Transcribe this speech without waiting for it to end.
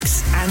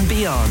and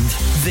beyond.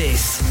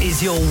 This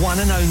is your one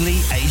and only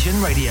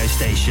Asian radio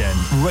station,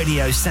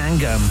 Radio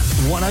Sangam,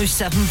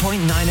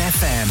 107.9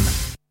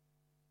 FM.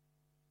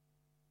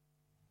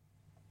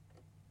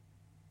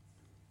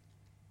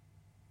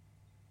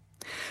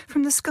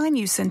 From the Sky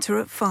News Centre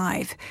at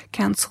 5,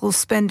 council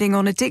spending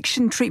on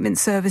addiction treatment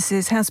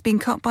services has been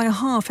cut by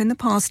half in the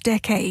past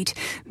decade.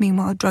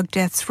 Meanwhile, drug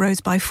deaths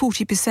rose by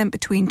 40%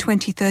 between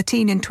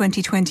 2013 and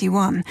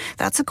 2021.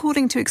 That's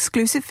according to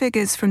exclusive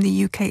figures from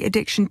the UK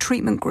Addiction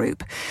Treatment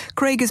Group.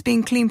 Craig has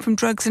been clean from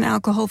drugs and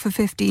alcohol for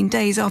 15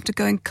 days after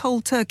going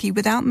cold turkey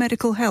without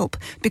medical help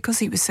because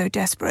he was so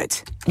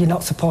desperate. You're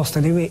not supposed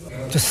to do it.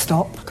 Just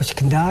stop, because you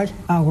can die.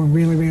 I was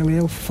really, really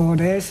ill for 4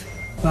 days,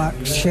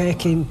 like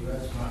shaking,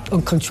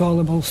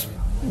 uncontrollable,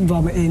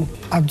 vomiting.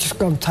 I've just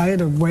gone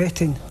tired of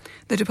waiting.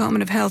 The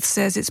Department of Health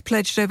says it's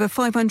pledged over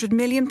 £500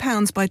 million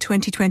by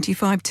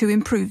 2025 to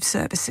improve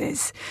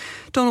services.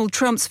 Donald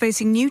Trump's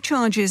facing new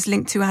charges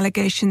linked to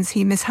allegations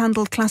he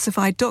mishandled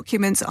classified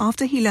documents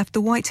after he left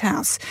the White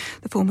House.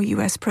 The former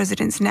US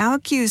president's now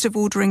accused of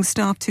ordering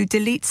staff to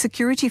delete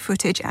security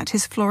footage at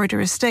his Florida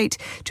estate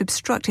to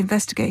obstruct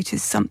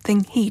investigators,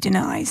 something he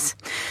denies.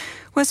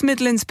 West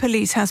Midlands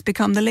Police has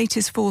become the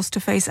latest force to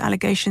face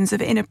allegations of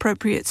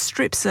inappropriate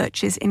strip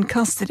searches in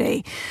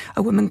custody.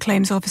 A woman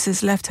claims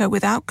officers left her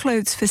without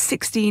clothes for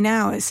 16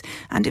 hours,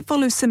 and it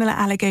follows similar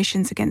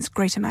allegations against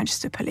Greater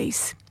Manchester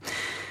Police.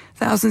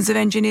 Thousands of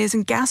engineers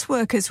and gas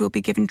workers will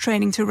be given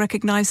training to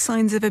recognise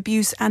signs of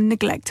abuse and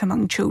neglect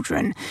among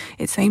children.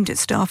 It's aimed at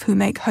staff who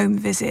make home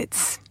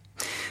visits.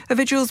 A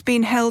vigil's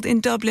been held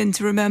in Dublin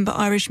to remember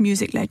Irish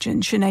music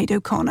legend Sinead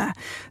O'Connor.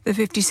 The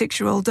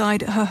 56-year-old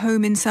died at her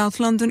home in South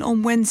London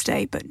on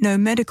Wednesday, but no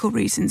medical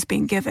reasons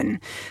been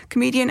given.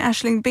 Comedian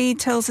Aisling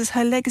Bede tells us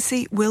her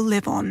legacy will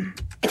live on.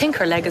 I think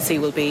her legacy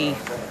will be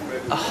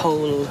a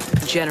whole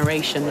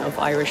generation of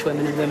Irish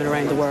women and women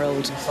around the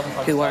world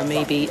who are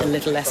maybe a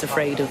little less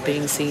afraid of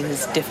being seen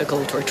as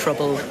difficult or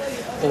troubled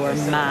or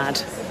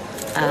mad,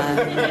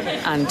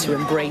 and to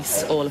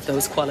embrace all of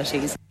those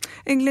qualities.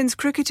 England's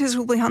cricketers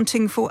will be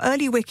hunting for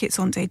early wickets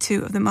on day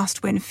 2 of the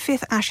must-win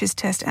 5th Ashes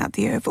Test at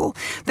the Oval.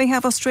 They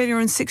have Australia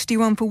on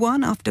 61 for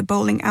 1 after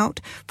bowling out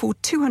for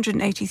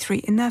 283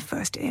 in their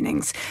first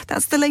innings.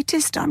 That's the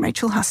latest. I'm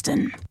Rachel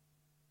Huston.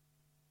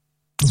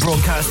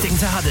 Broadcasting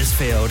to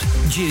Huddersfield,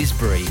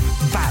 Dewsbury,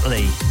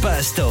 Batley,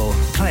 Birstall,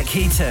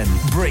 Cleckheaton,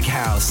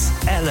 Brickhouse,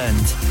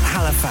 Elland,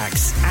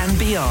 Halifax and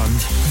beyond.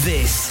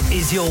 This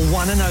is your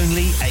one and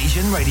only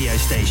Asian radio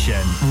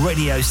station,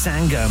 Radio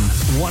Sangam,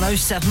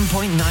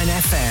 107.9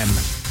 FM.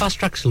 Fast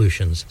Track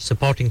Solutions,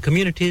 supporting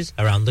communities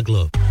around the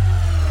globe.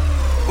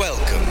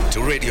 Welcome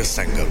to Radio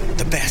Sangam,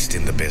 the best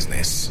in the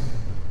business.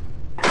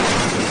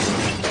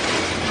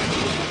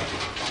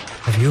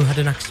 Have you had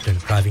an accident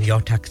driving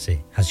your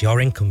taxi? Has your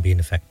income been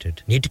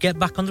affected? Need to get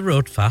back on the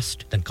road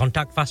fast? Then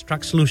contact Fast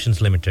Track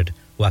Solutions Limited,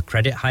 who are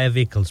credit hire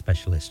vehicle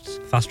specialists.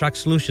 Fast Track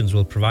Solutions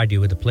will provide you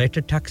with a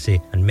plated taxi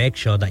and make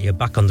sure that you're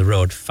back on the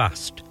road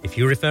fast. If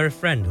you refer a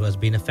friend who has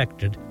been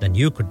affected, then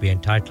you could be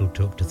entitled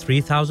to up to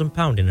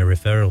 £3,000 in a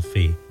referral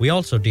fee. We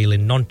also deal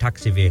in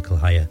non-taxi vehicle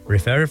hire.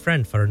 Refer a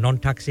friend for a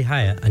non-taxi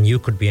hire and you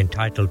could be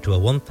entitled to a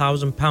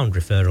 £1,000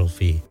 referral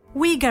fee.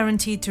 We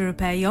guaranteed to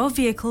repair your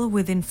vehicle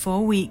within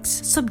 4 weeks,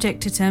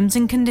 subject to terms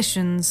and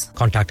conditions.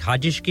 Contact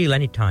Haji Shkil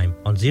anytime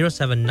on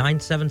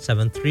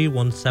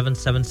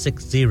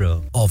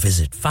 07977317760 or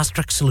visit Fast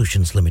Track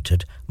Solutions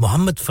Limited,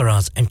 Mohammed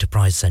Faraz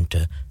Enterprise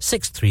Centre,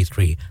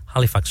 633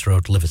 Halifax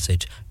Road,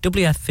 Liversedge,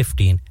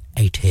 WF15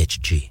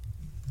 8HG.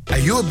 Are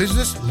you a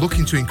business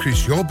looking to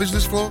increase your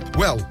business flow?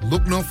 Well,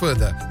 look no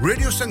further.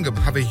 Radio Sangam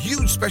have a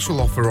huge special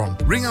offer on.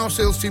 Ring our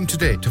sales team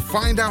today to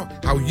find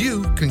out how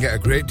you can get a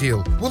great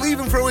deal. We'll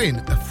even throw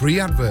in a free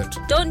advert.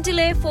 Don't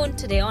delay, phone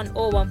today on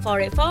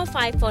 01484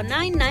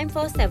 549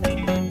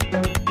 947.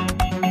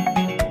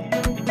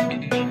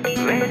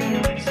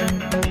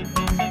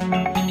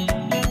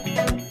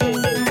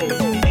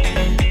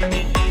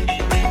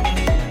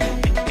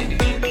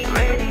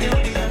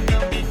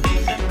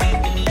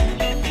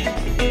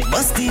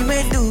 मस्ती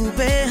में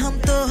डूबे हम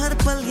तो हर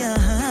पल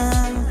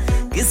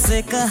यहाँ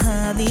किस्से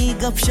कहानी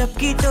गपशप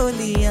की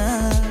टोलियाँ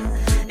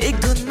एक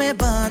धुन में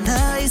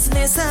बांधा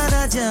इसने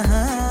सारा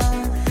जहां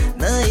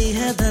नई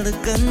है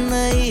धड़कन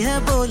नई है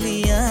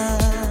बोलियाँ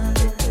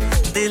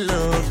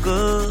दिलों को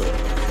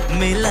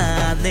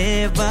मिलाने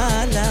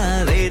वाला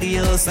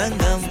रेडियो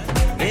संगम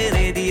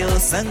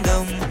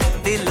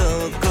दिलों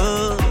को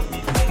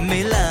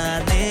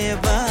मिलाने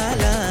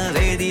वाला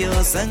रेडियो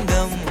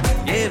संगम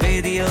ये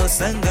रेडियो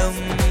संगम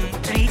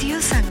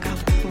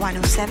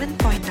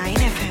 107.9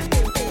 FM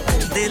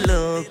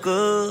दिलों को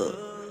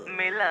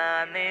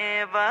मिलाने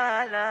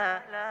वाला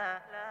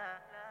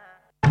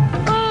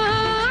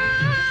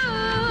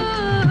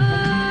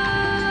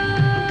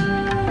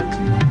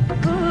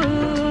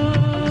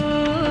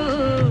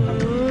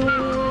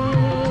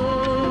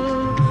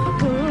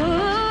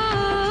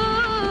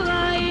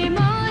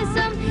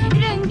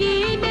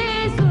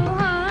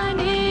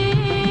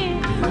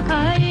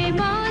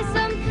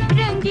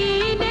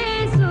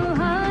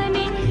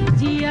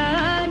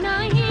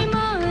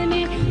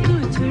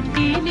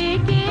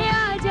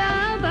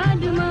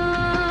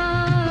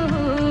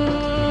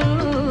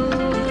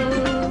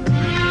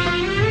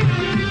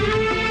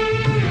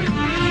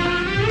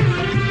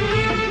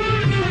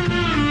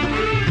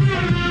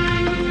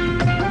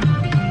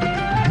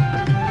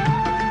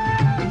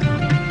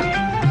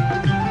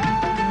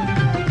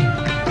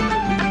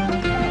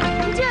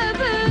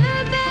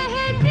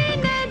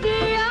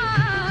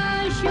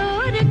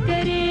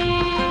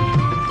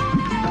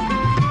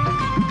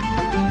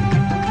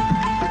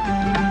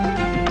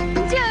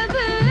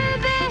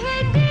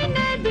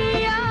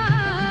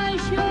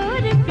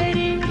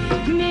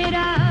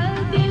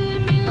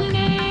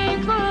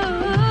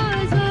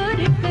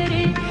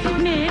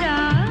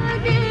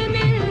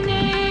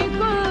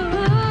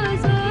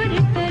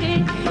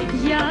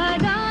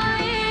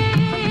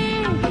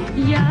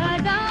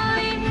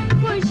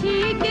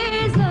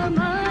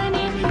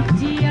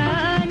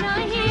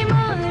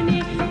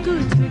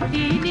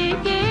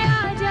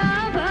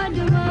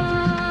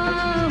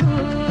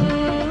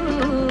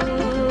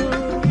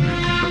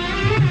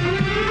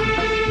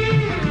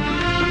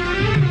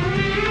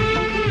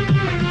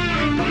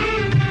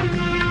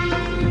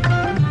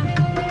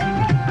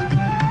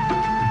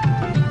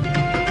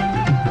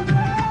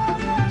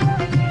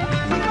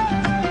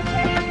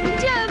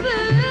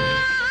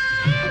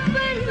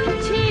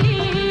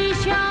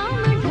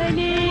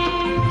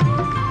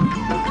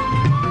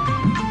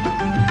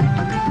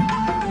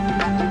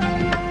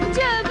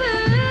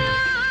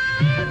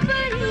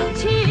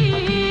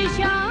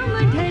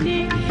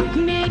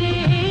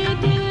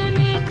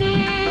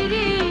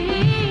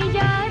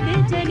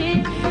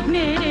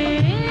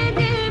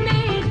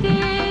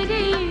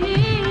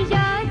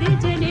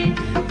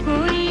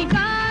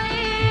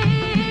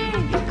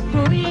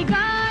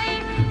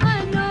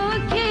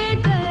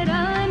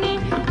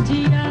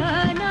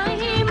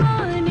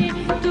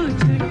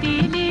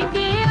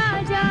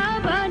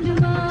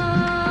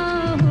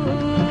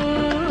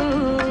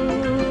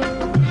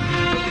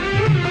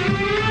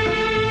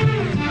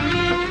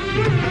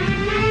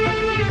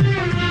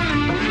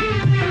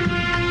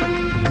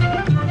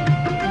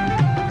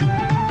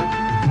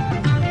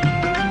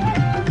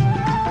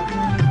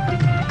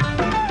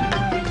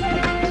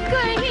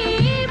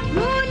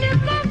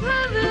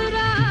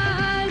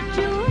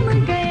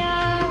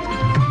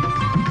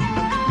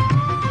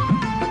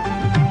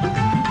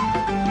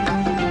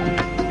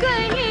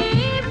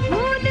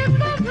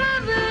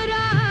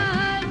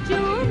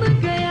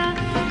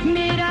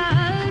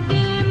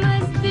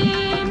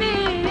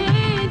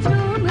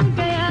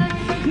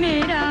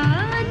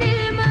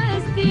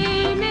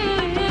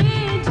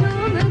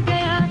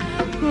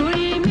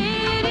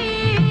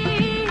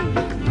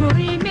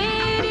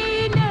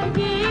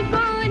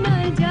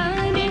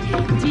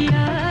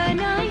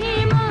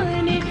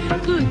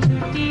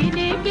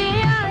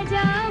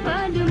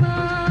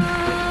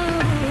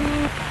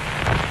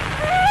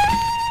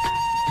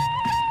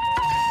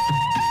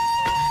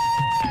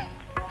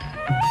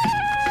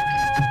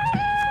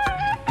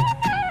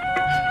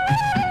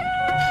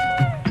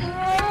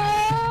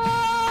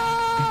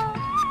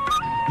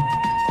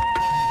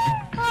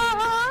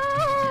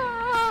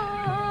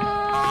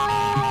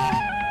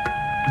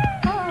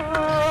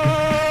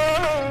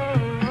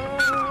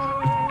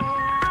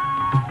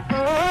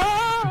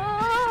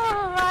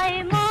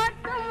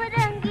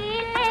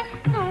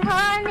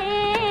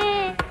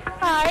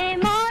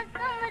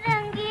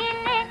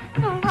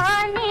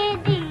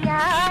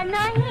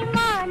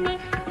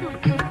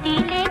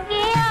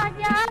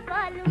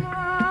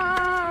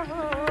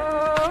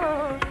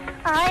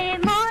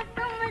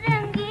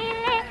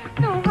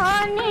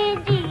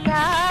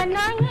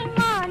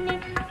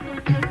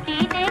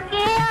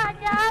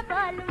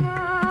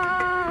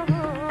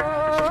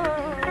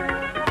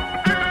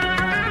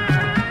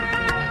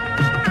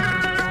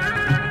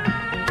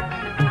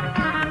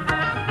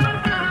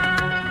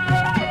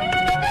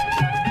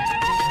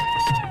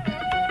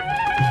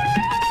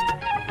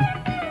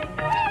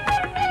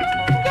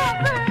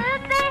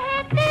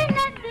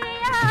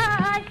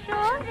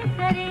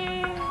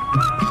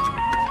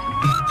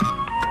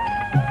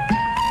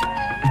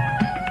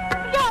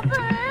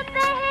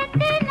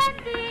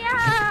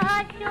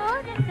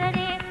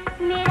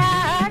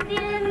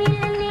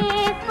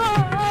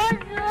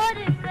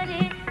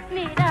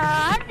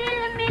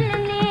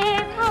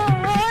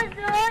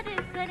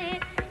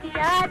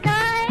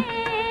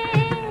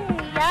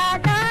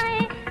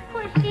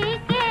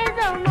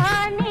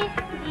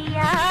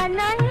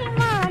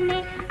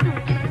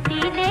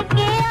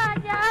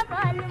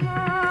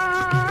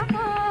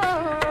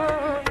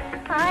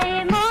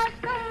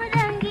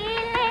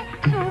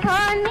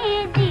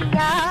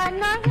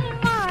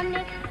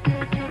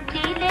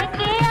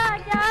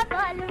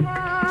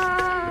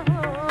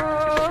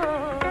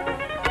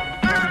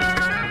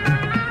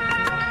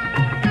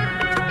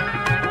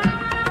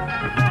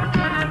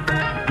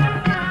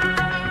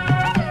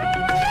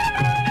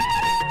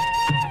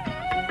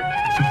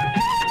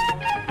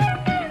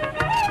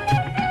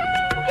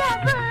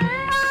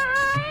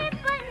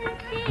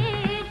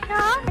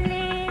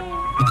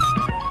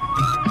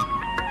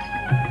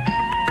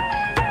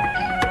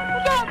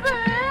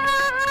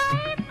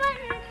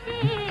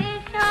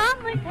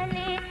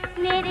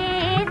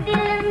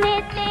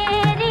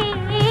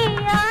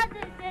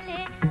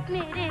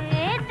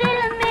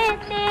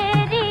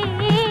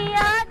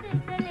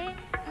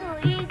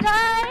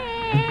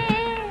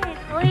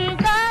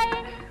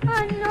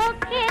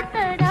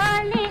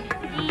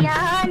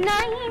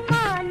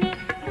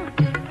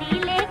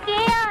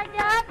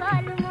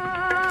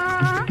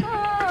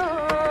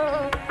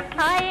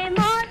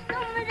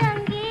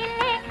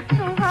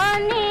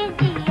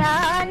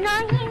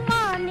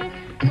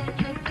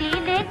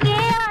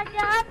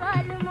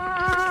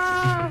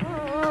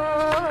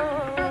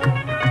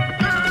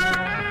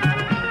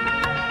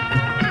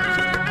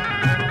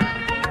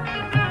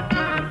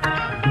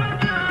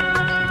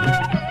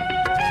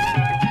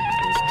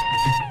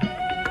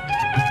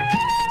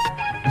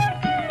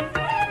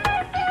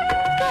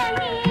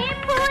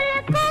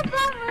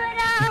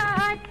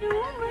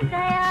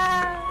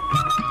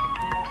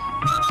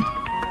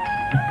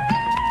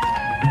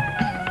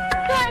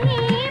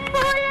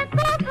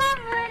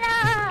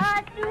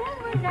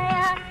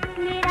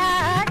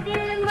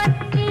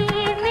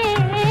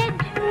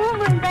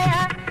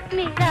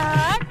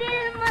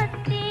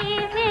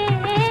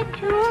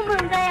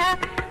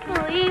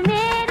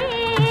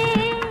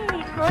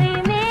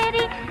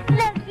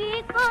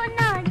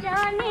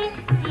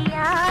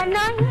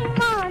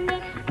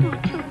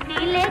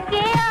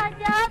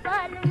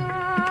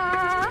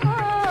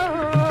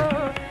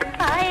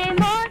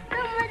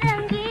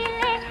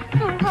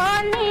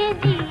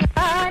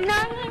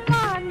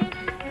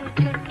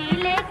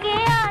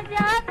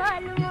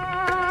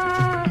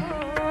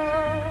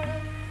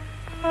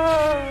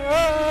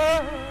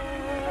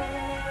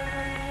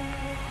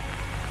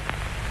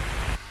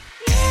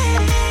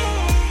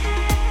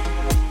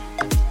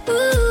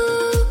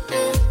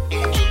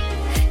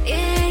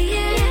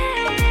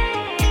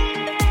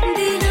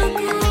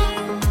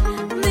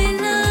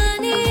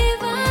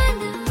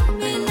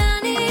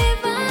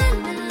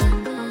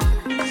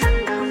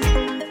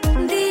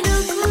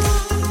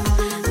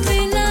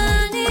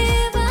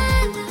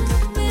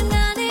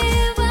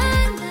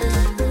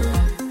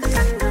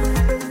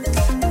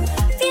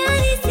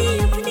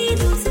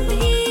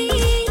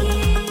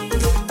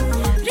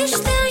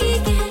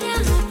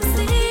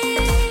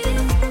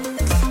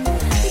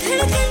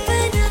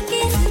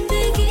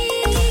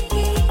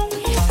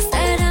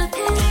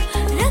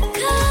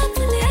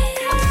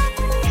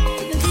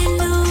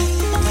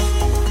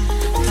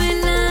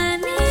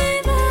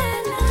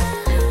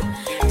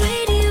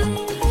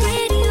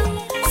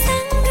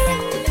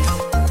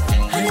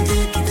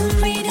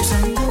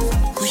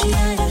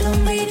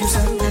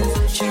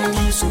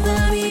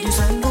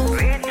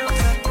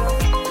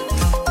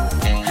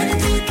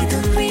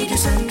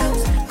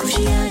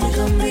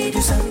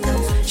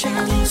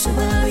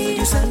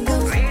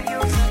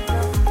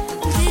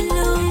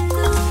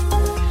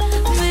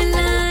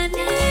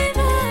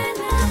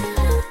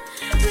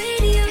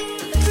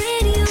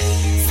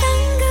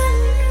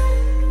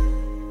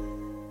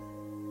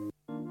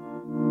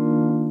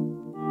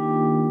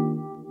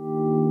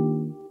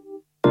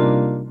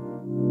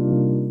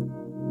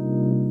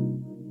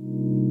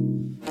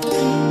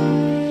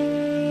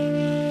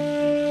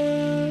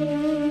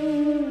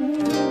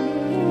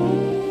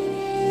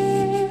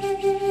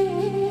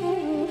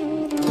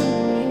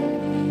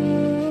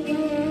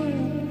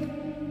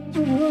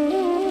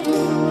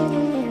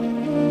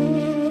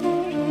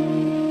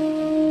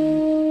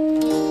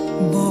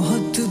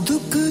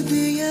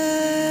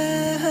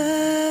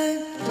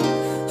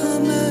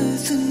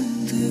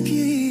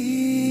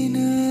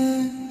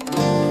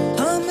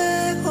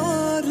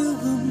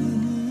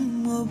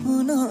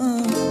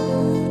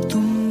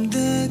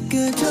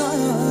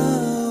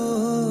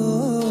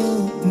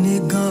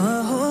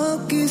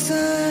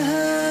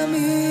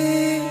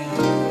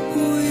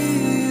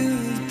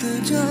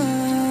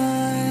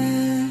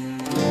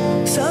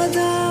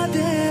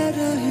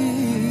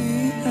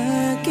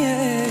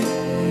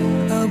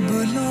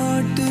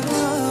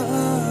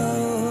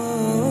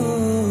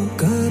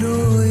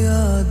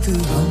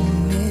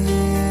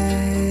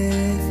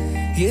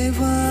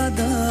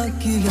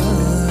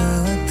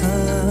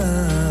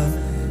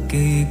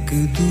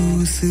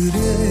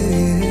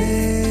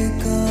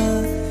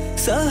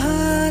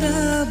सहारा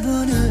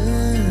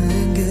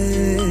बनेंगे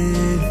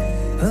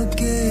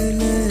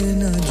अकेले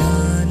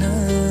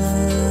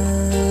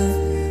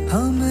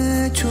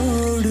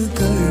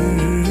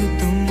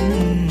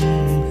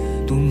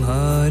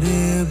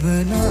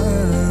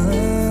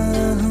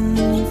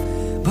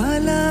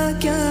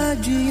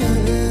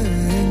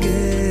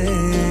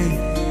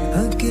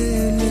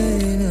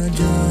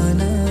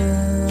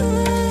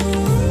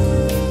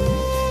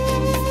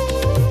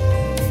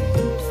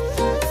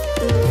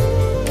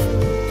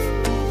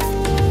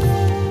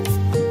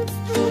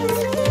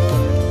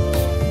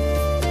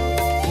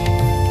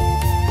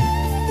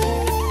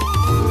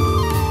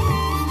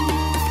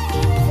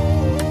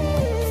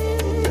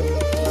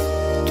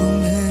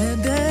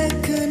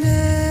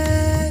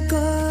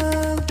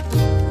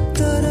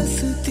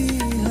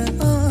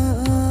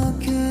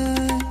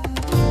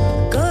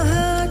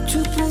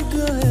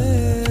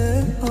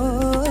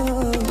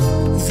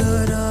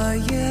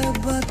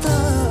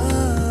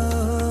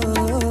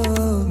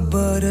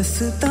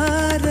बरसता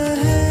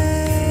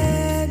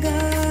रहेगा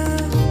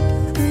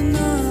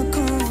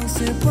आँखों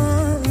से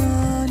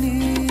पानी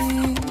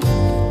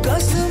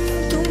कसम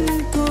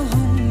तुमको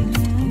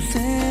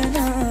हमसे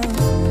ना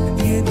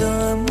ये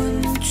दामन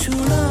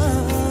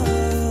छुड़ाओ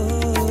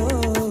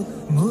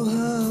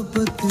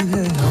मोहब्बत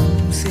है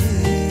हमसे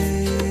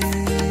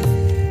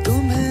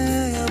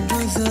तुम्हें अब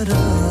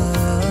जरा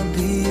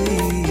भी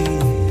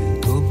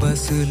तो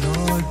बस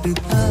लौट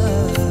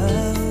आओ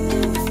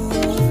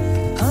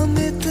हम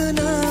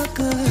इतना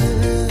कर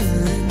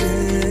दे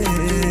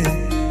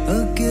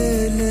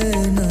अकेले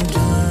न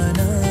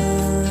जाना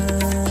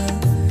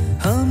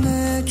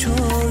हमें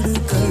छोड़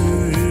कर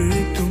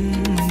तुम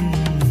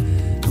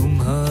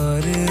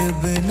तुम्हारे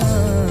बिना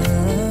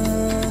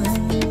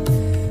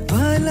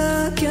भला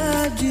क्या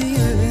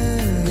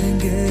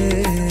जिएंगे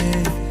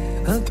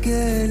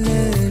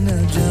अकेले न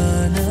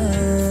जाना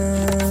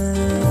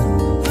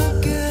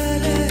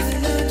अकेले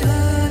न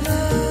जाना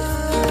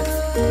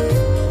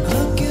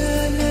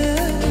अकेले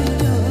न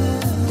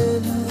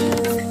जाना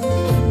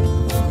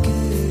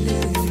अकेले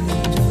न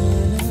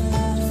जाना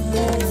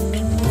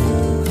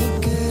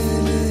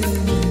अकेले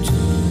न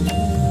जाना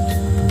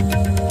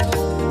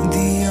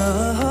दिया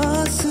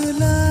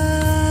हौसला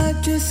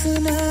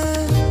जिसने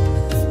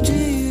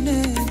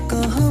जीने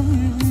का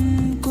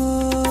हमको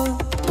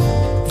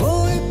वो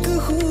एक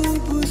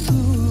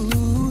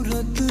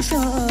खूबसूरत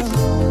सा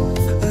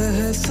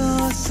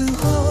एहसास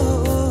हो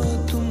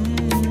तुम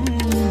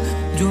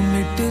जो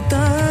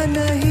मिटता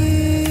नहीं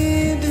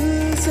दिल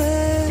से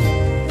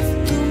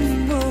तुम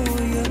वो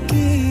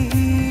यकीन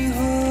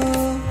हो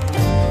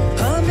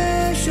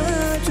हमेशा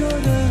जो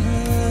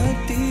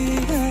रहती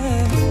है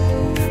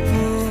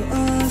वो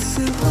आस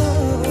हो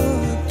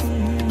तुम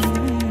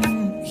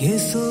ये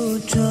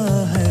सोचा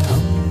है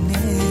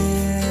हमने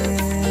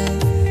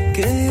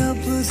कि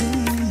अब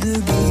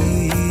जिंदगी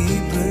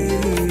भर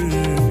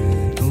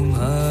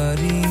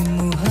तुम्हारी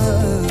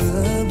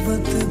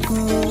मोहब्बत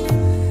को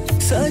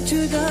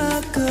सजदा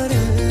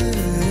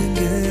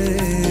करेंगे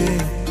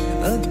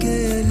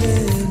अकेले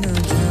न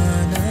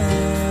जाना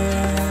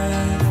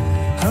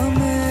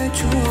हमें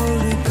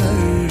छोड़ कर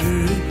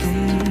तुम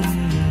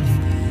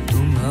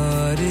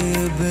तुम्हारे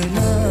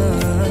बिना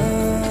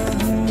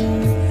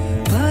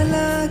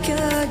भला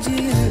क्या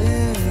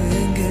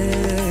जिएंगे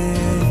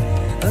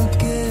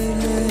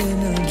अकेले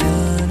न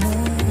जाना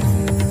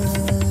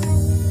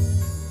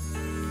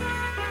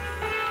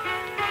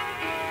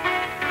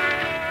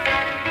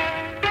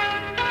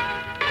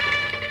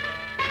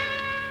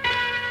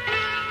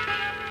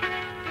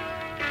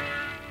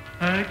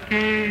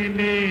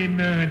अकेले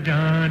न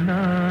जाना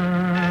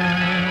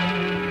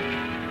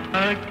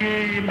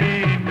अकेले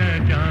न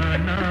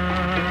जाना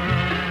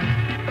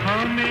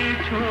हमें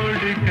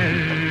छोड़कर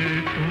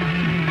तुम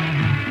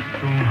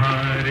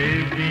तुम्हारे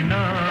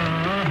बिना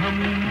हम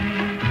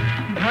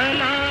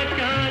भला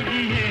क्या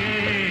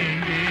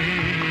जिएंगे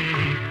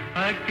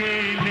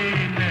अकेले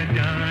न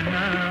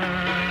जाना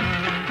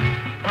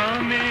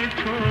हमें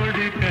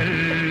छोड़कर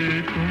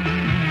तुम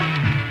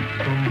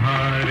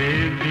तुम्हारे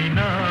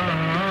बिना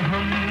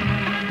हम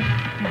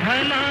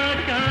भला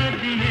क्या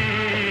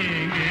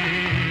जिएंगे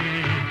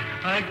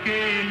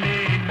अकेले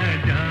न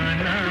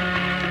जाना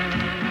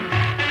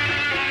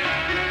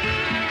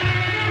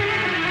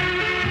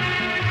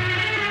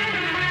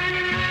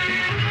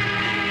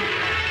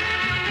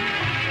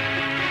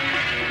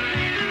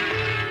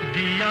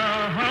दिया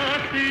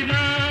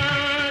हौसला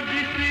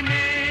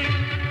जिसने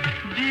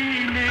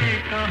जीने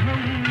का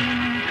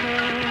हमको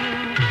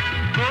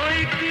वो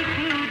एक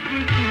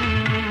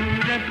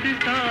खूबसूरत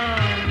सा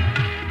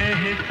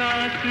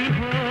एहसास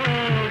हो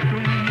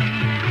तुम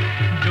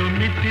जो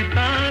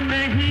मिटता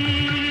नहीं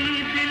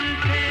दिल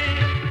से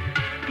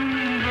तुम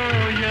वो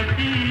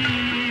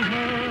यकीन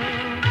हो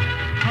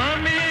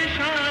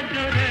हमेशा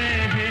जो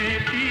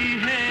रहती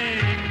है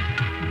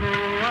वो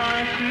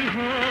आस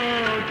हो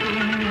तुम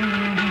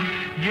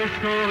ये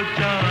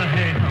सोचा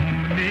है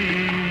हमने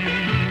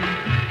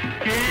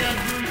कि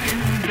अब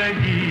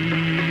जिंदगी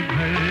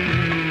भर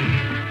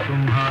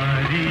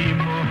तुम्हारी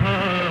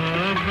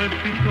मोहब्बत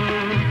को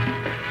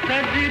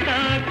सजदा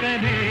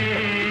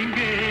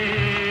करेंगे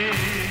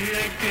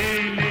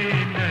अकेले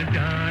न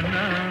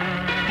जाना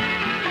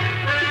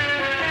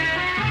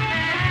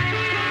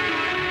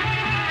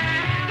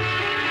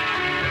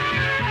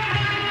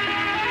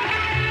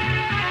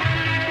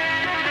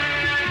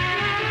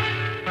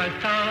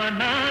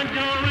फसाना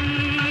जो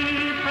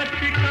उल्फत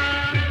का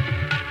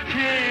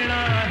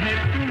छेड़ा है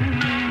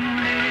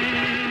तुमने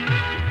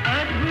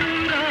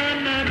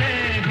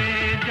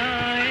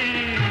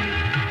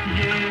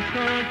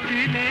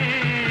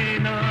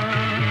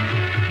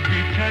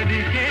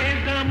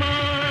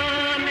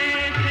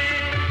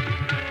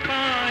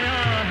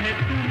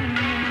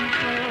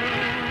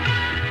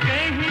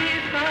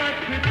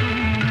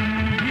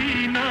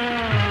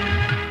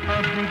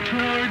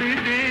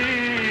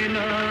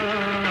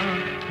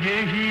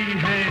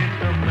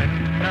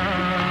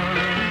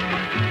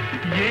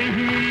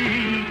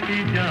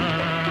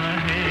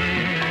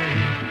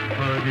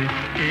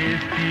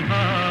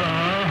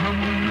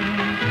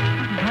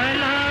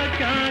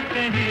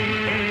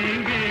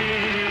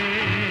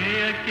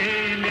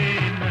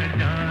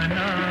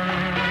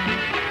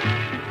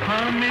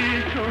हमें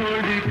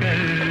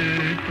छोड़कर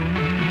तुम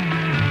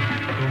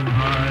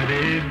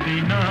तुम्हारे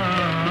बिना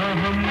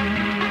हम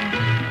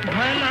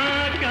भला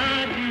क्या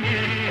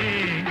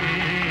जिएंगे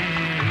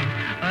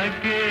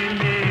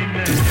अकेले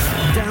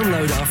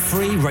Download our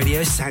free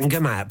Radio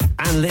Sangam app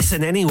and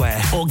listen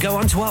anywhere or go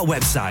onto our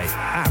website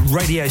at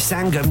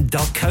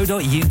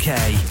radiosangam.co.uk.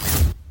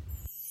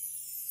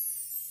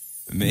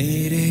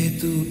 मेरे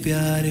तू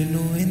प्यार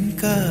नु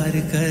इनकार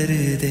कर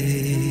दे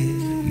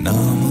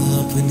नाम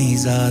अपनी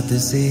जात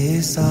से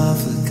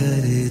साफ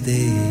कर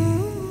दे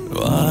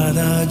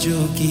वादा जो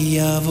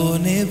किया वो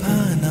निभा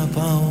ना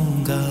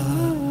पाऊंगा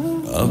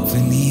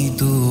अपनी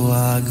तू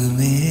आग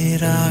में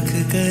राख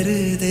कर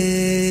दे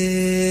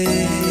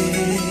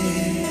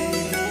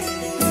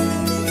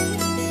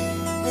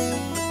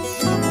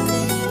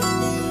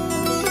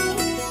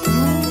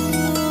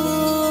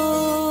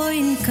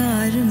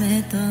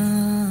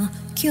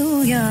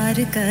क्यों यार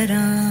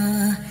करा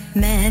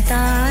मैं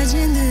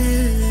ताजिंद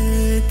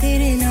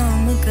तेरे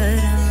नाम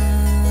करा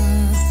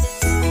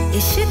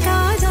इश्क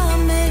दा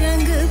मैं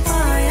रंग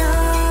पाया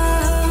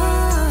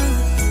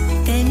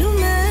तेनू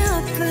मैं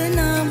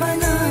अपना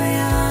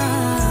बनाया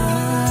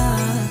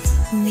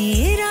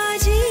मेरा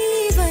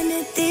जीवन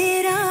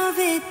तेरा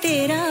वे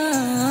तेरा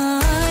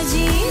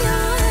जीना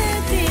है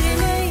तेरे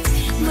लिए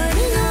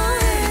मरना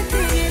है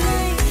तेरे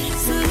लिए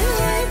सुन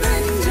है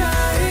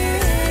बंजारे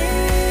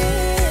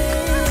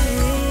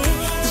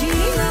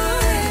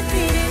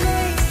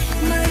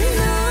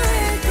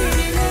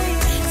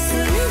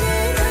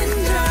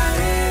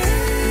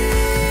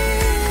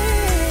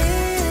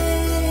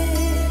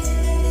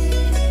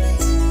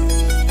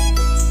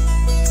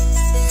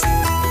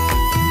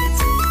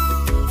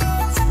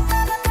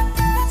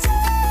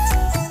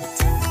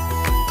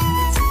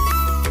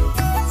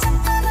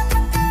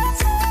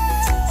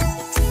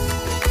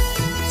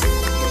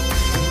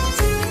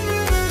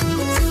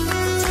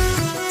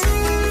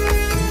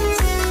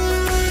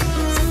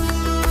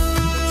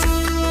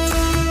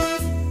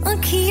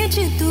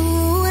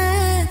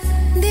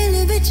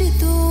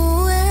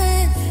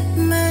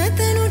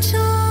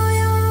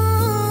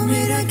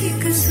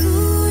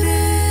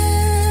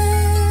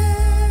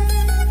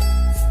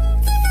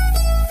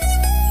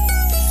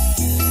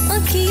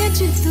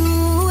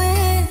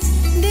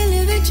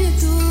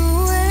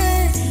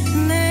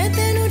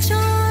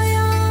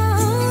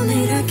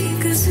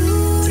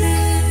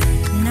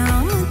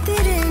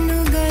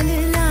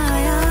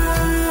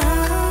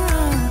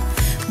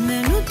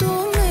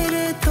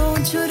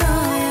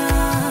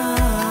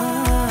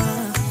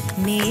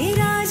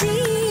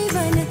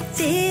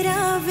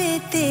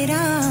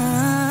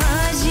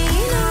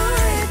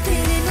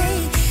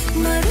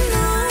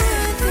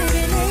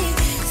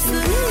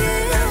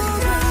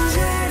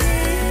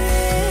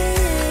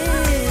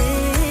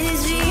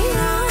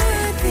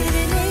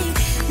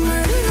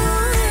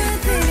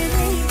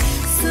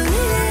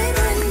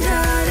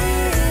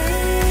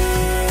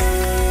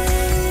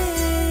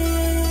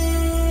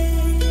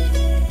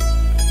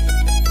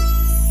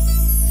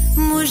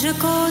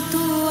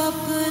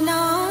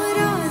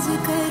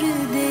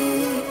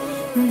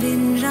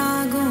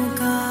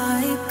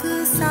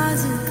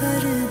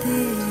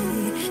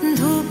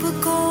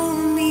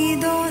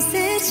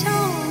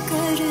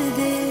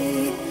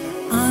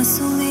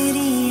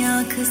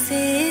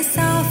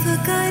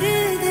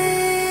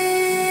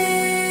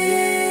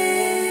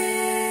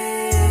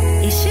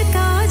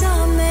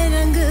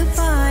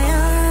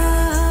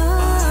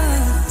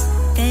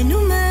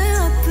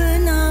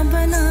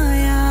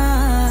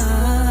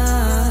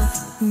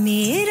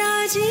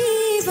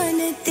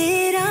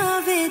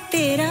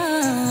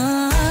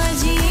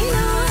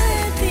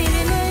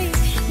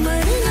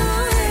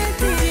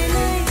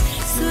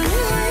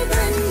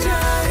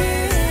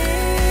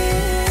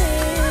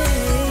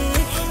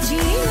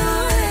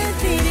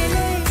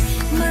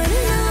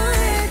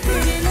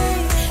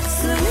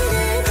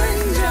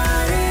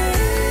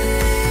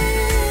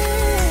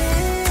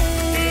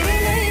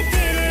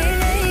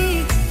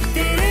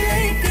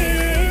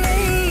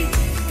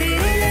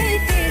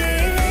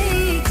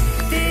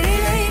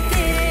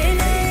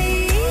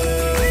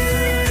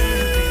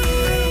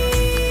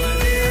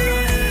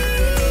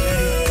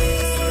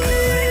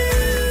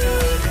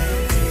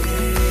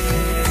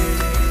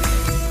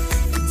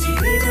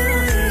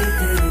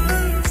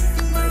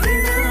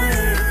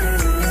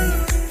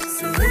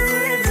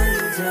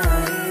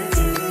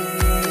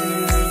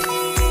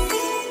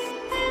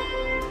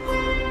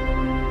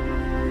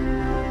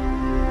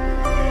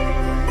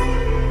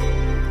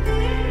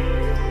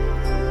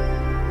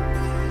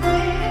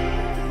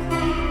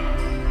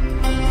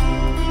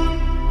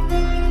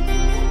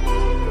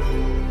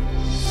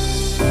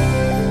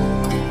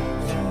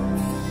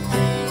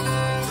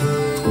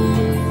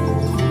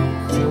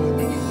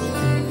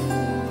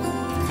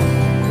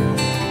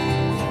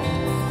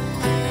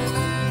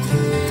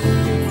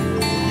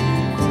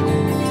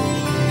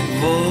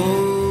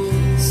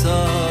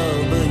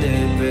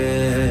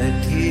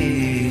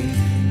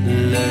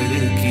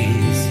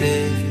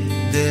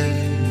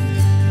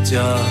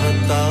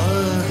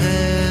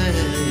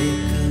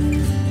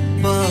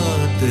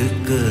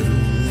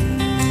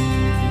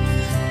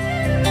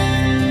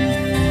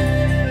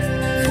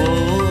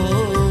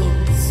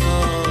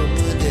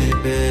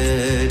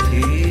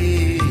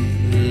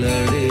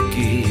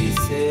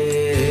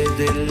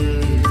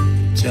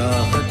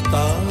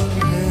चाहता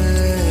है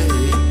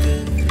कि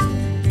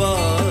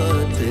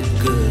बात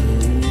करूं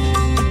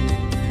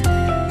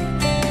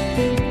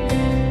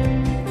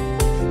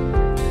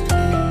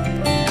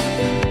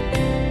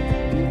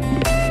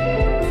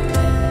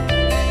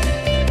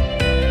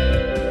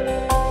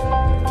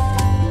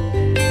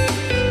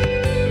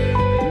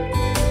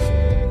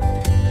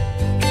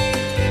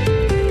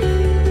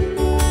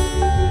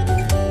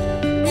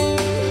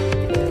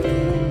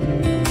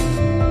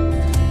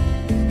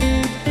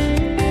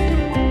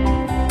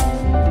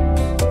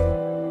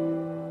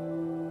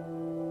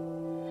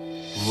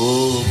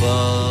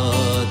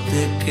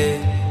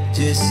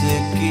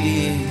जिसकी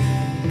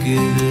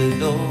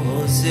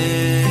किरणों से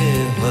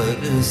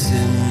हर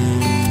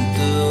सिमत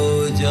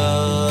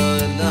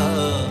उजाला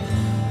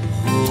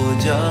हो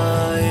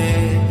जाए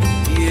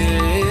ये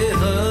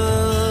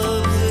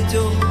हक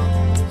जो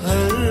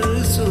हर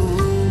सू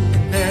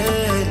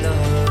फैला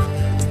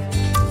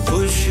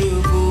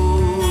खुशबू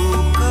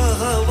का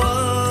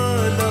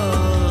हवाला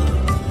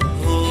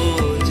हो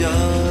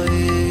जाए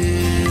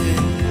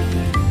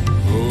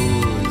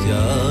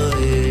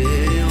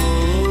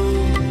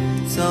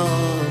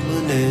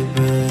सामने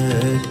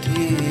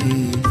बैठी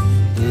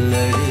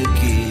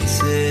लड़की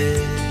से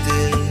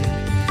दिल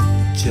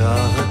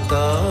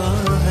चाहता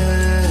है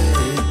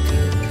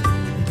कि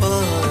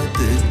बात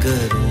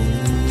करूं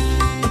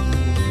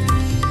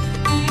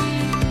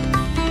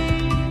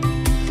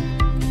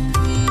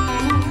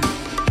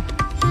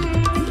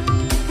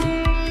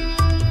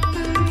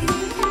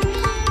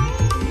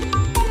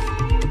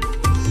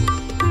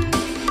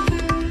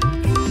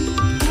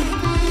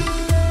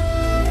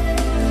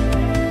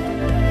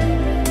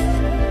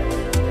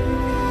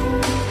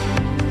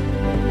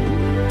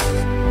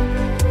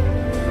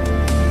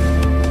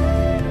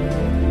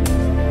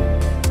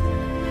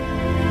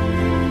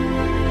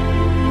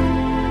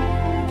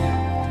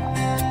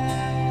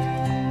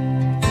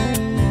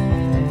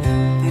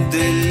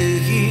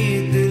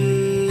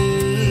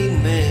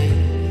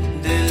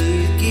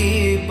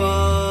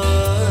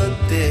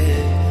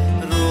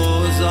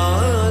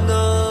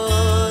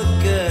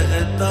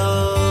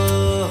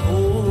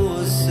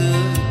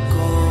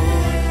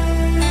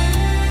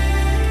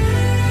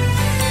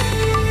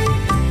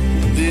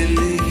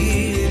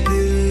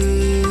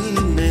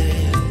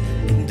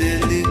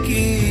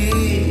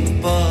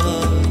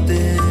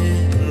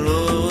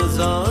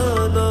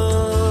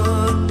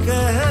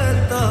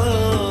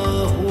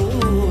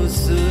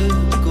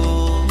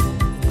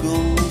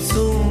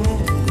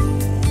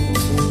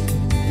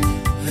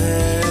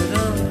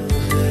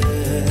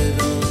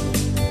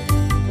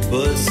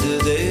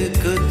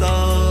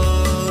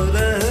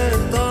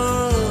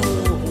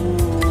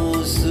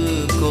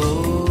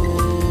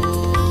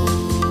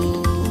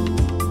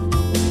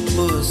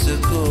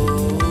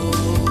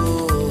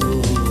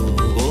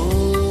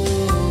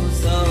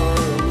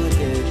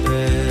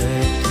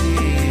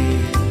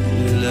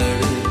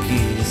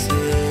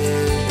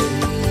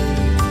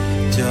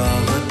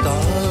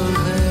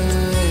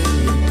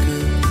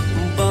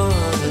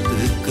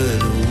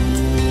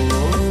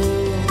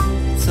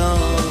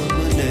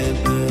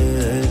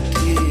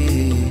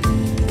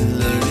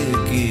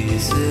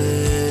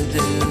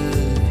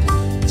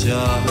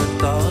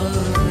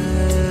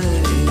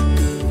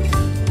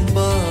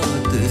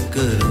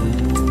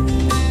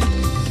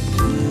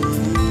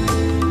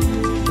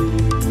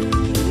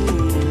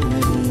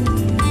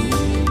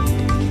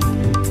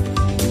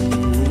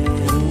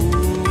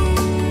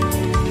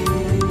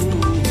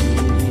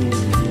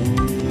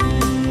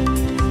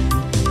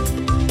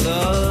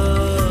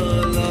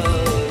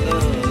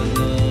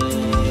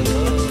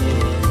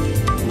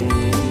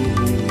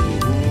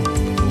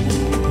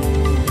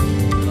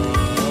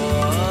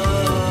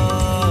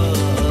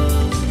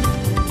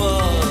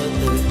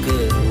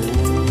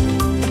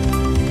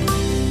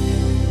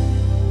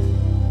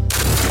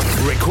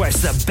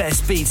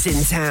Best beats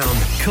in town.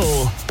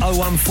 Call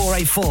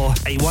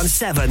 01484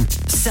 817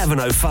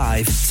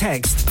 705.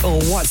 Text or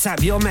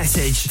WhatsApp your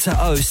message to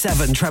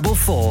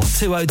 07444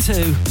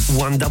 202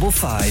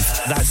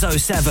 155. That's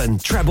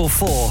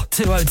 07444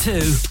 202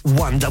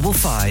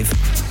 155.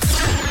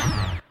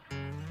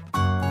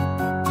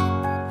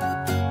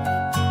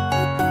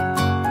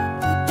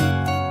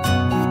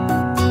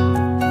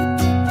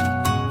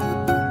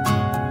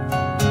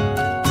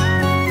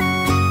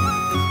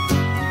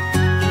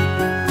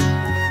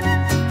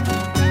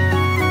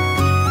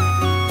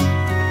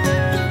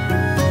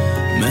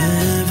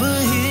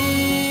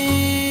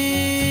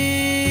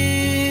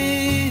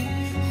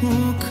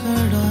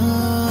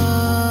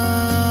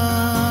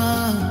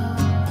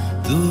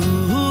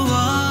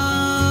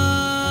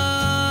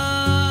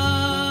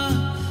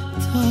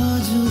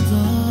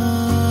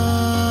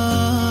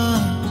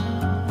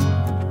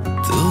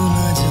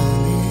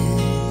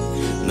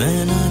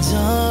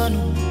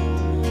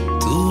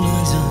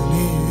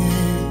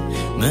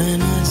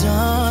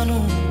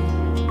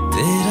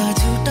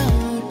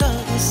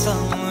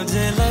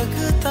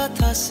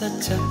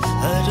 सच्चा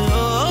हर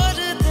और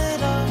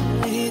तेरा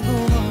ही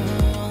गुमा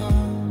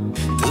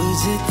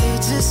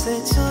तुझसे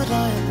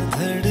चुराया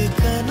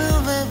धड़कन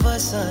में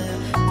बसा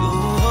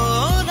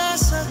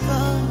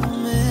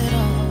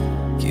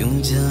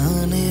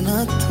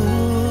तू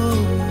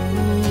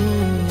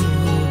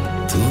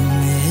तू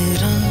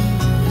मेरा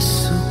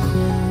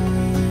सुकून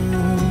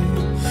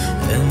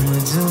है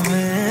मुझ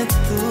में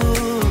तू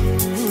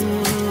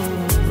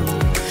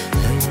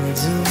है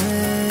मुझ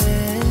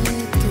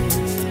में तू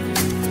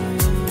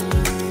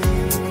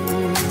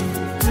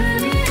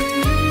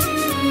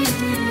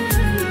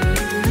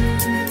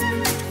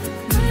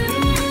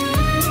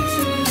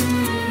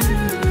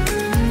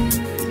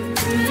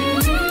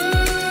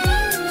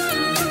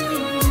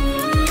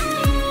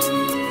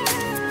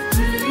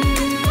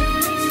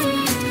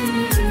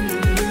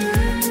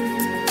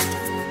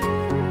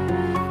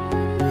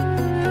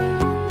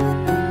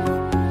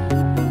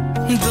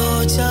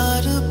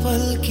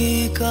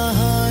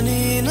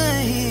कहानी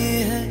नहीं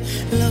है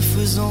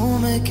लफ्जों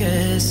में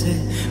कैसे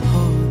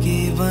होगी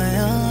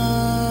बयां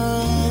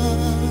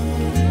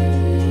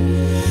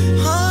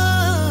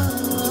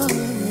हाँ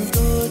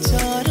दो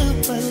चार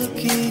पल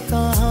की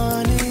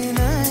कहानी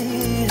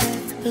नहीं है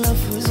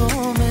लफ्जों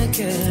में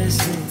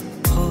कैसे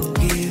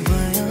होगी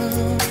बयां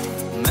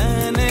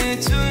मैंने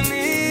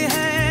चुनी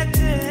है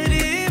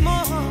तेरी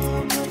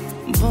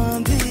मोहब्बत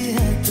बांधी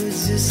है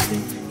तुझसे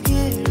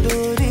ये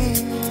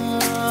डोरियां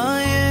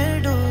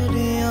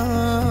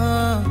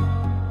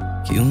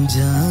क्यों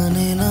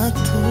जाने ना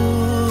तू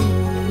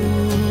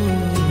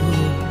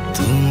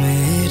तू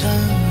मेरा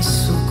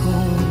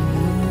सुकून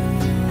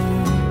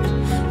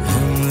है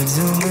मुझ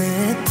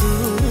में तू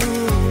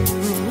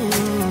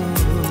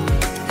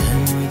है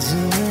मुझ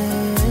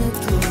में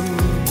तू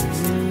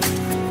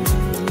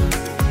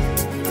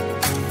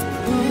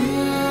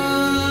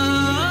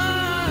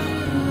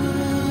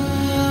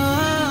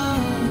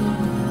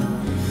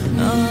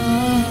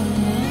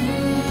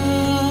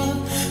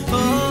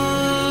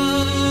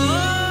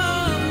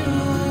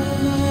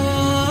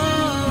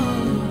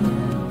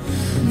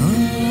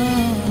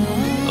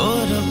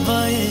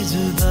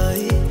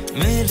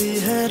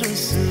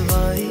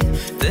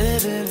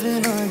तेरे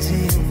बिना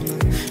जीना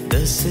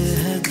डसे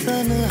है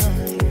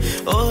तन्हाई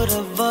और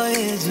रब्बा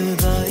ये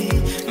जुदाई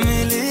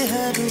मिली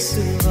है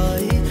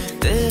रुसवाई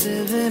तेरे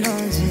बिना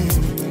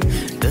जीना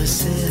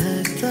डसे है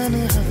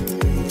तन्हाई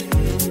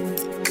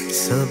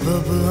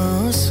सबब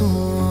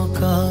आंसुओं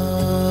का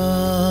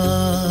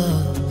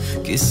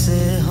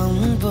किसे हम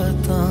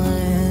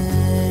बताएं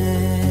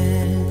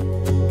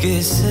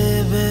किसे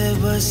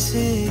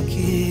बेबसी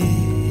की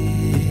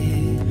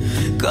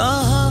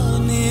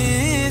कहानी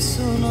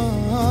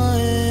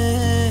सुनाए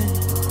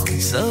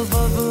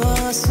सबब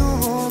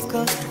आंसुओं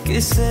का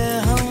किसे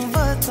हम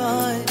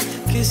बताएं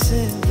किसे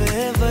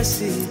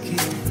बेबसी की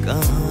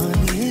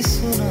कहानी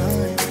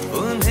सुनाए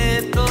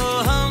उन्हें तो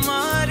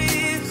हमारी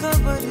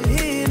खबर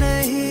ही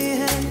नहीं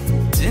है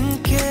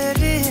जिनके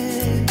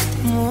लिए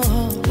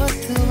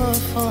मोहब्बत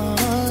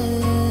वफाए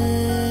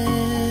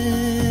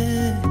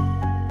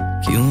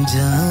क्यों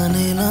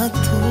जाने ना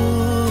तू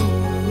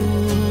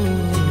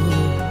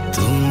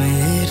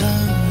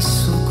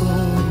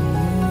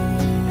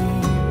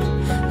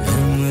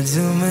मुझ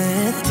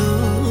में तू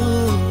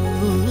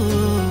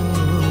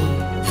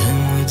है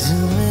मुझ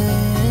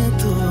में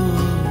तू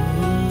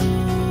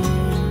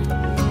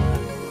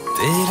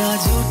तेरा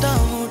झूठा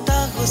मोटा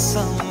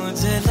गुस्सा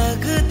मुझे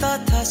लगता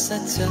था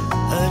सच्चा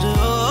हर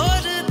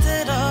ओर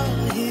तेरा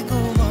ही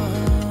गुमा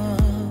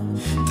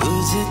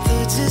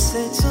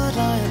तुझसे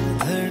चुराया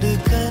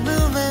धड़कन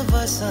में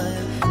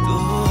बसाया तू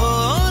हो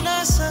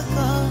ना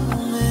सका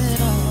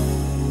मेरा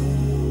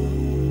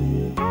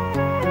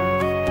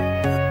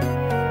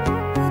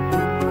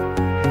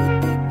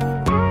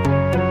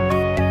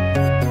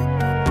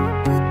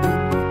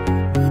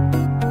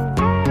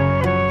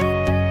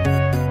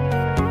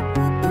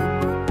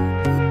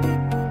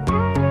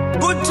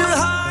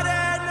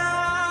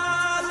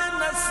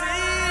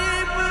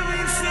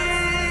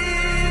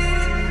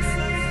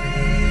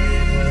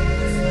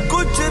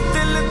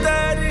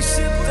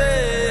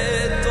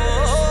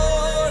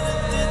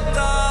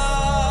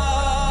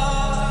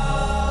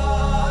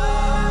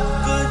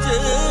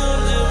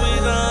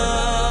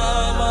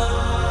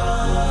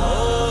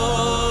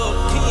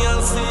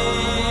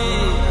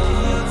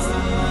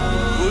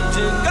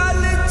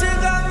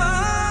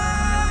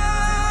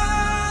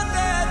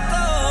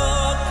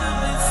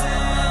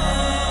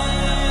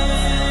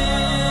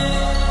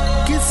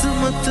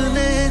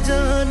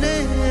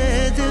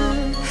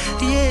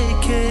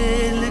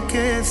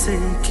कैसे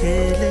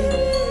खेले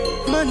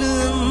मन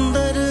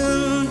अंदर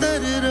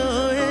अंदर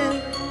रोए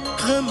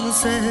गम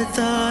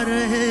सहता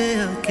रहे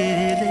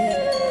अकेले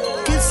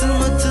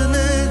किस्मत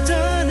ने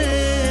जाने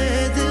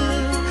दिल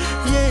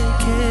ये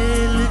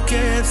खेल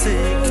कैसे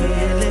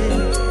खेले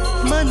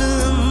मन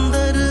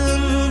अंदर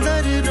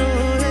अंदर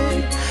रोए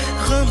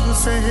गम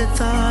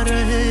सहता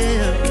रहे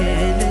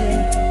अकेले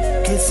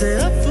किसे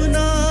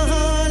अपना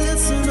हाल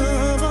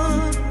सुनावा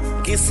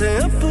किसे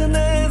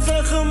अपने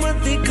जख्म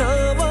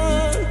दिखावा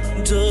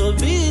जो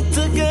बीत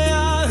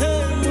गया है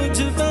मुझ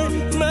पर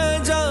मैं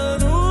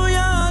जानूं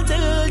या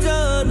दिल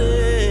जाने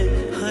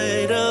है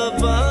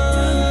रब्बा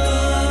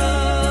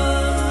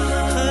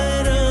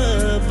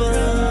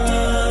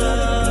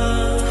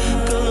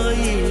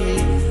कोई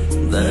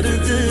दर्द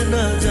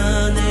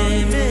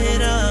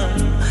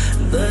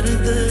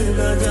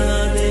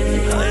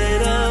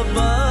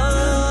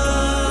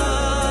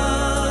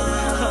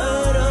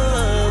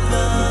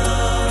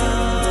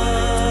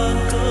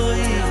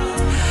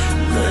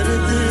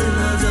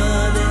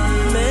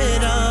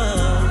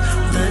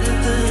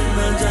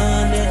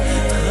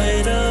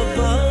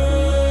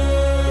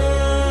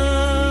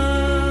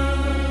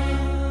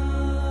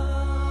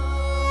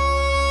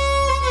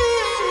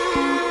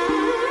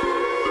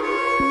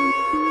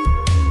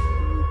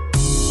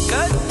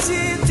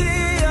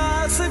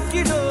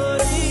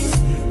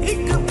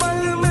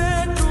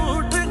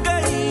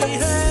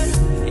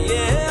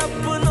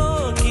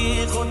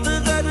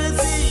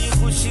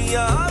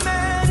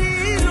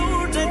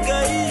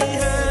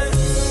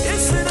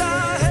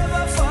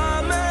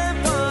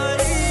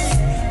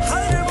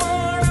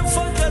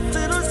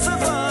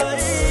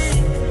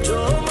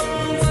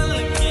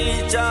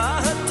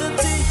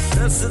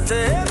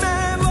रस्ते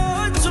में वो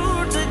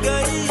छूट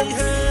गई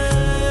है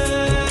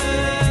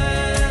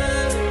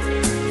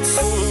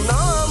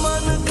सुना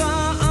मन का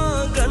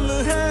आंगन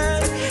है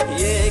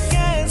ये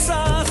कैसा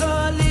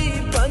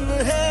खालीपन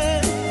है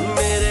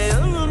मेरे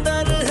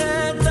अंदर है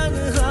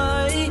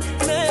तन्हाई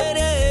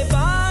मेरे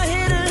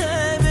बाहर है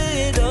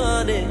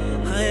वीराने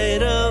हाय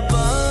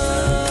रब्बा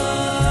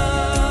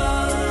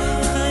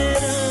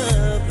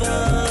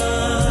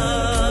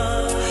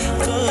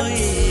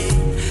कोई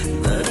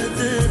दर्द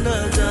न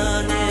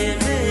जाने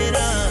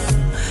मेरा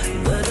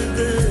दर्द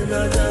न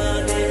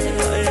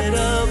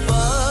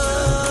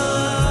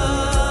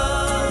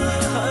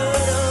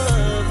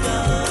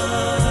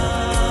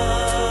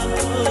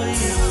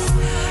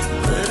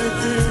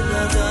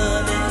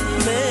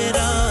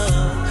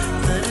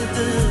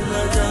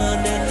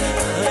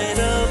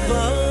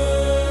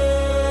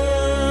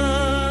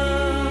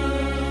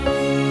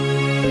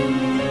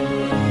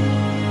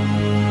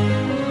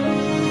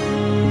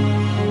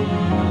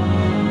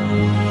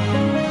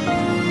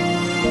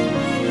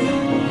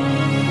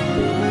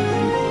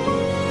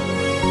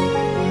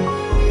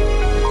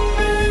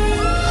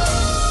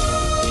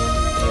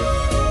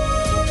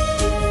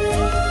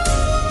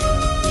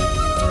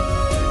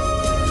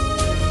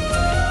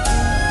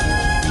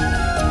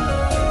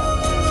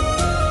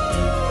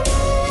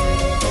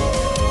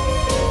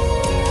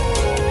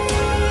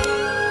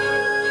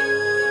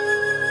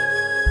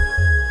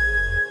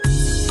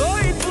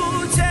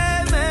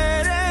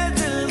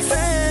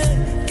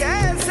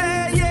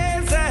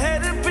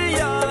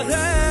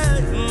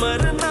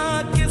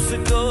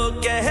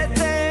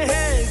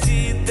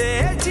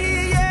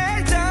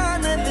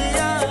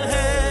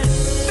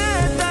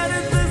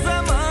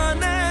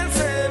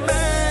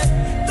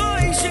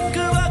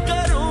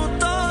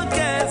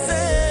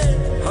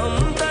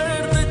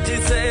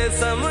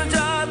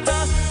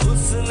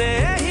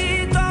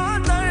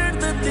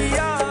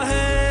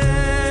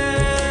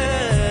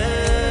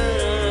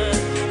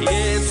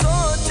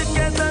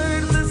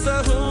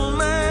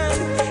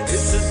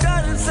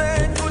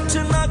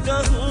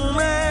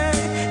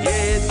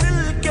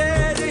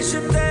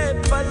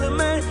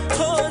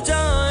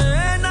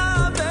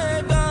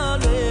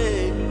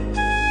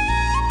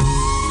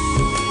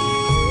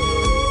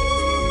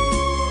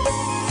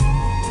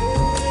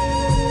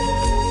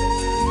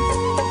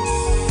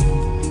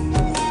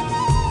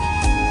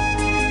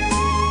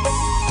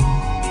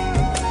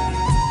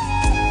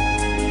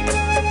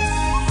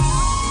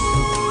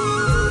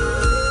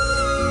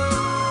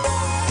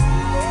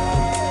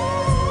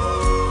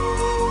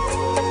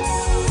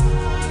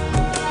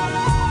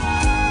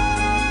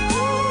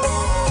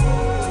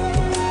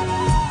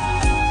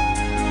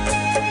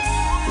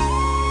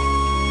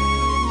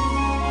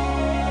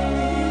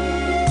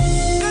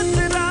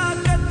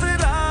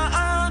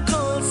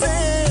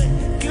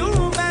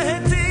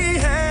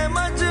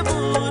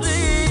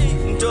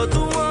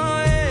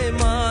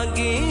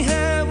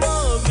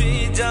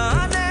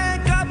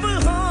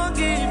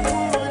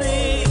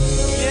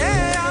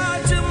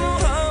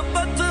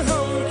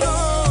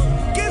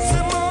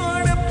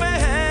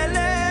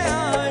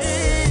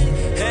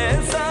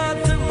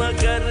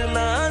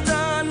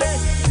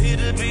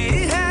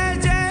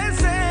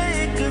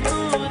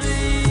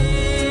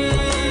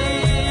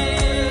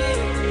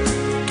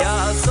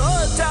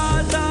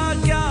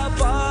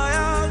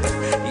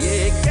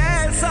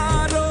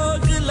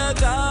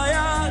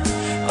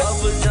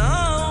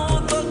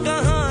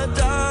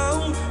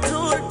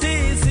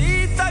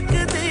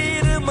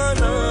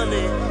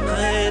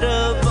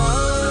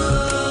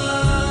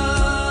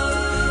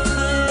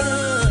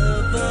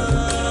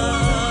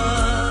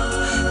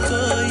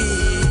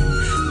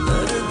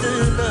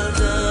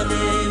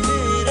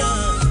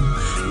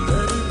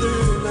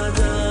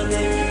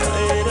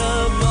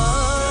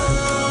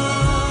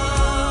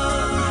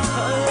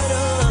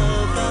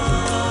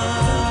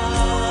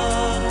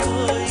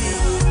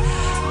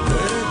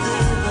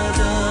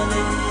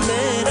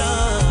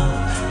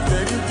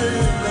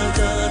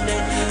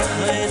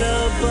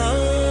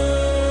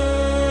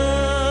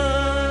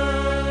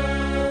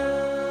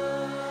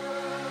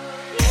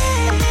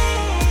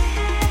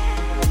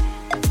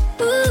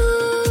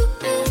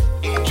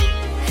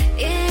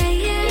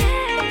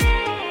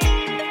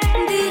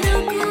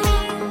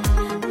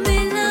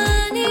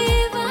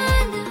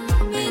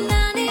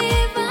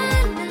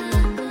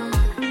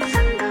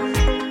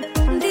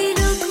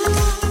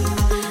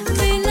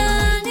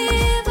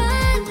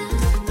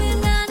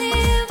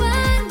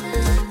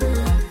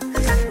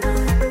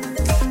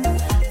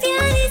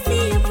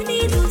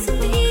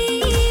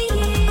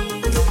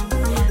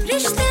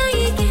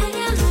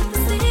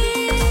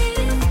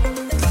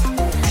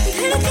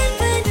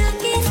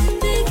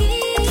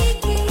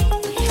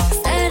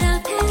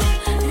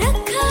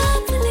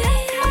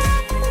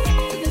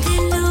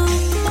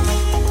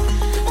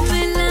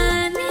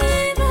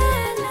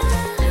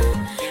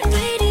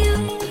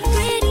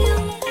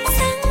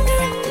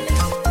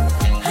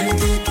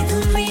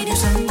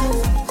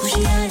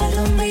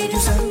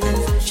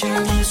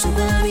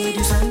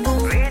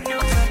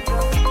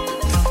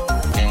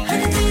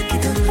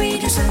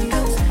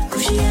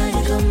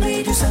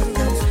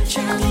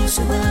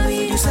सुबह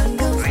रेडियो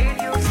संगम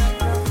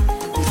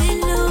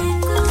दिलों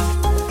को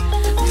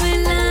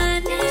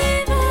मिलाने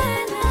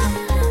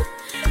वाला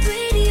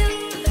रेडियो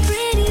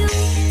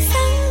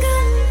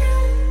संगम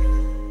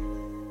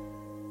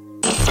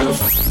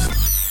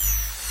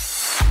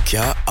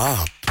क्या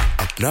आप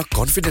अपना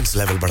कॉन्फिडेंस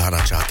लेवल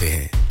बढ़ाना चाहते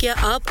हैं? क्या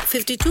आप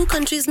 52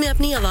 कंट्रीज में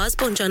अपनी आवाज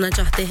पहुंचाना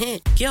चाहते हैं?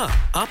 क्या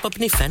आप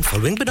अपनी फैन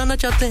फॉलोइंग बनाना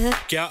चाहते हैं?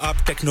 क्या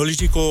आप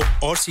टेक्नोलॉजी को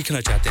और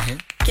सीखना चाहते हैं?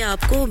 क्या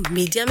आपको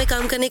मीडिया में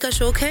काम करने का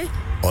शौक है?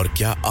 और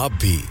क्या आप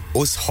भी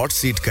उस हॉट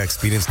सीट का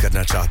एक्सपीरियंस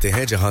करना चाहते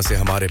हैं जहां से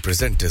हमारे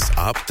प्रेजेंटर्स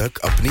आप तक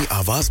अपनी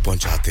आवाज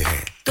पहुंचाते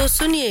हैं? तो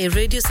सुनिए,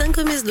 radio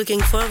Sangam is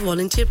looking for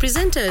volunteer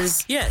presenters.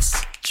 Yes.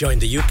 Join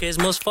the UK's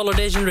most followed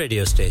Asian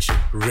radio station,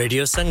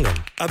 Radio Sangam.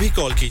 अभी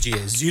कॉल कीजिए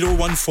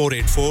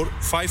 01484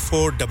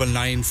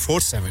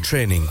 549947.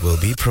 Training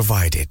will be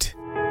provided.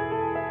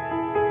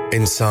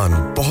 इंसान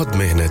बहुत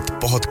मेहनत,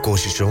 बहुत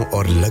कोशिशों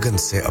और लगन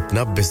से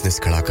अपना बिजनेस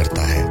खड़ा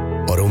करता है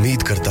और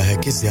उम्मीद करता है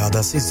कि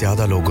ज्यादा से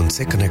ज्यादा लोग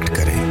उनसे कनेक्ट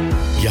करें।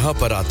 यहाँ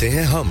पर आते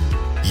हैं हम,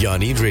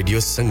 यानी रेडियो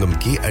संगम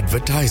की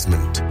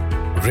एडवर्टाइजमेंट।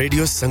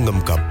 रेडियो संगम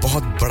का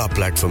बहुत बड़ा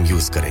प्लेटफॉर्म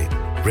यूज करें।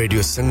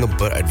 रेडियो संगम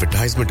पर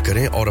एडवर्टाइजमेंट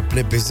करें और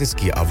अपने बिजनेस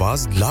की आवाज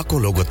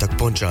लाखों लोगों तक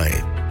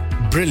पहुंचाएं।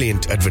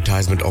 Brilliant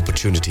advertisement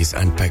opportunities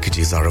and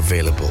packages are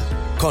available.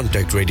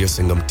 Contact Radio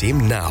Sangam team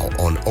now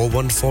on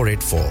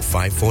 01484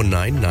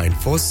 549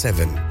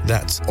 947.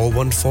 That's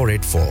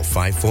 01484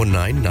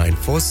 549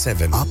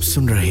 947. आप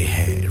सुन रहे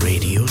हैं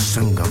रेडियो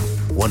संगम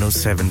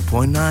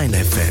 107.9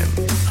 FM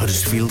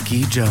हडर्सफील्ड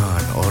की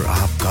जान और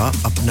आपका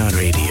अपना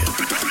रेडियो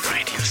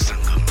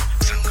संगम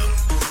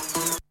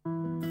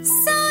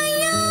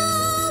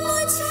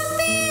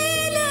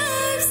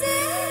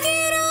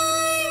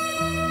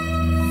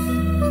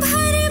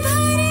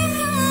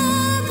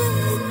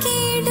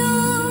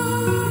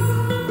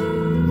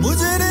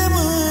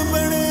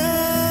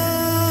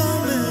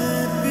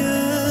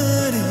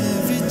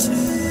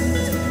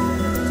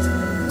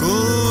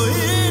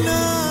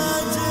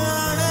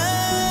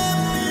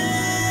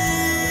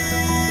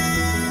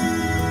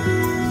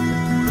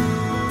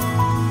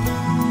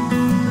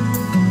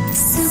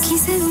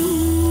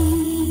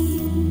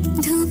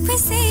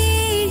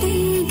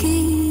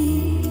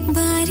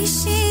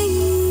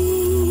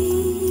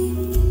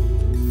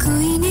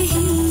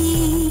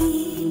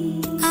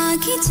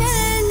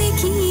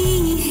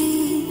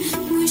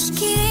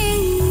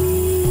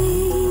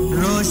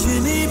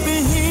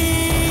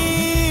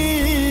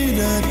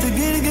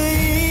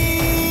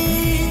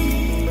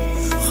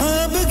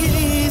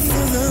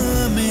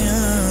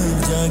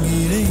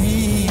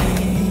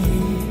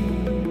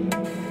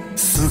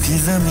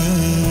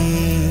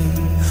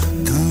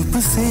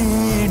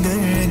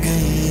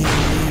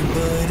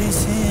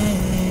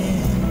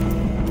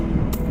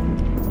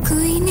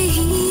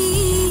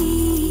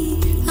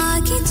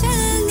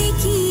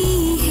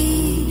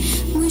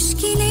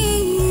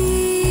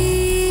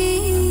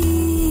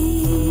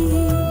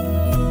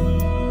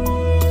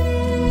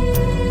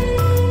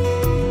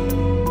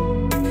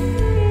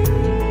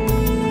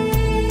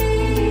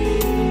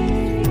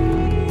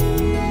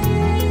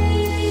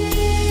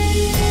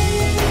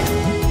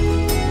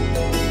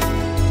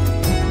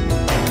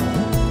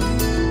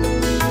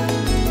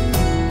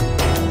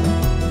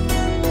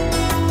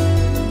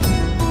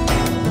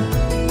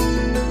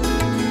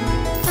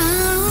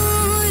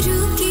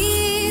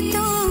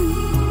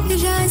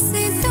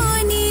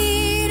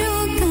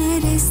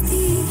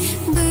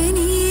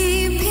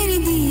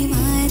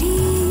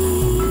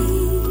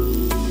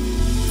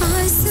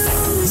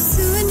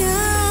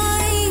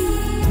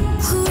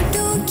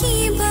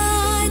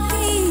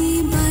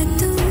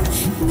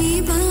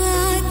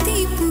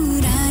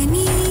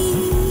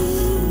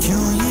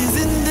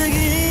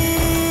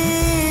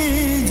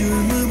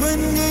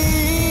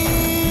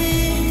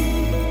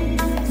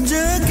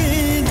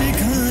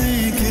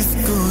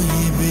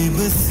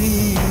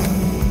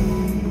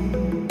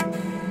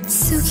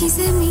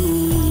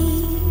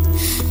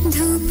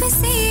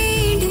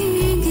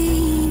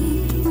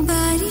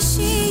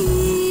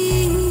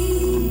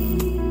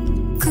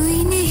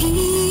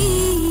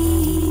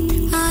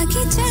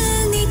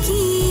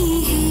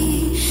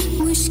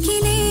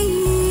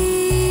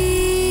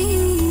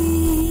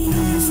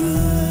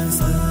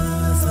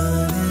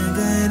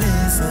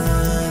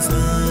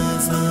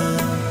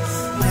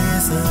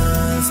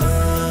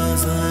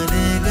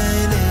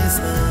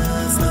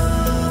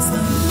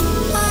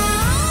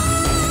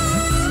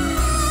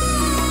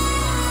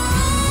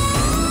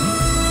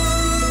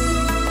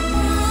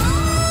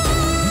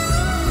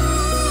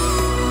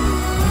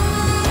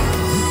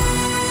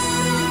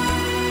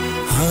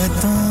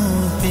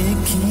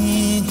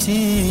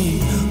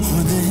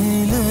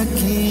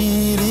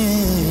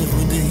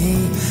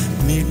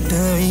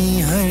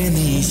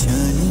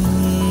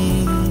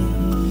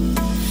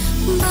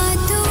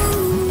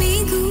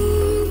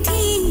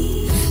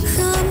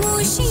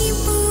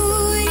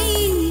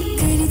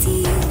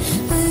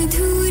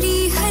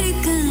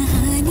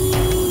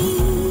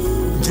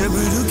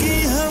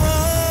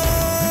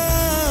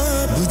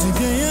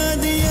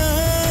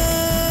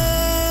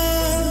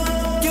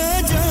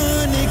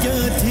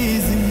क्या थी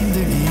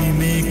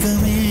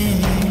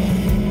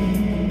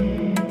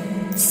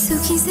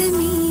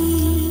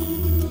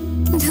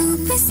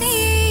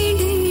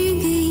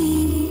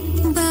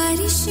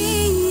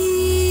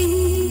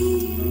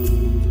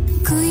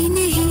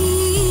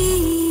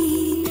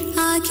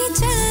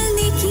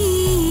चलने की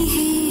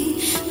है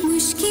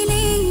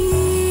मुश्किलें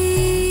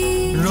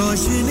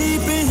रोशनी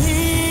पे ही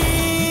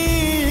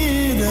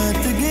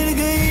रात गिर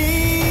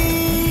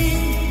गई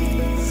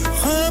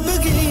ख्वाब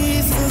की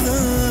सजा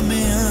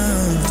में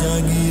आज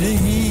जागी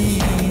रही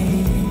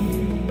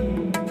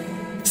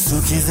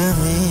सूखी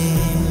ज़मीन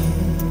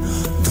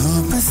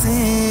धूप से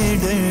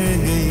डर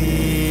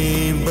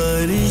गई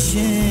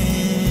बारिशें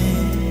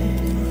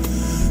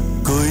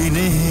कोई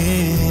नहीं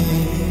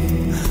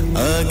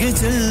आगे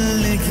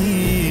चलने की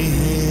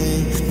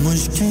है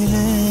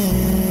मुश्किलें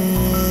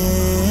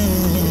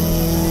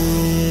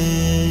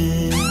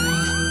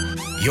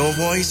Your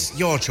voice,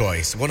 your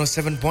choice.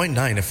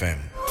 107.9 FM.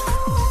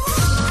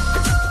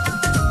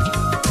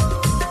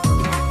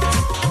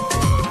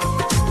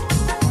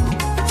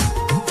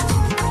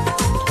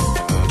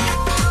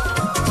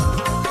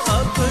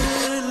 अब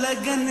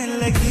लगन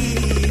लगी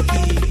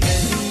की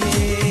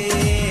करिए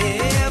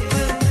अब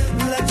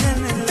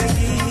लगन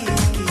लगी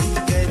की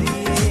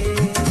करिए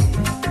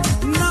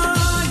ना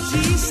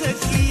जी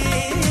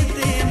सकिए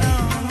देना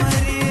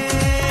मरिए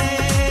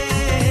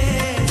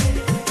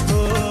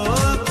ओ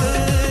अब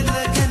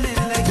लगन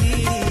लगी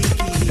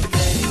की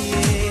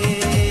करिए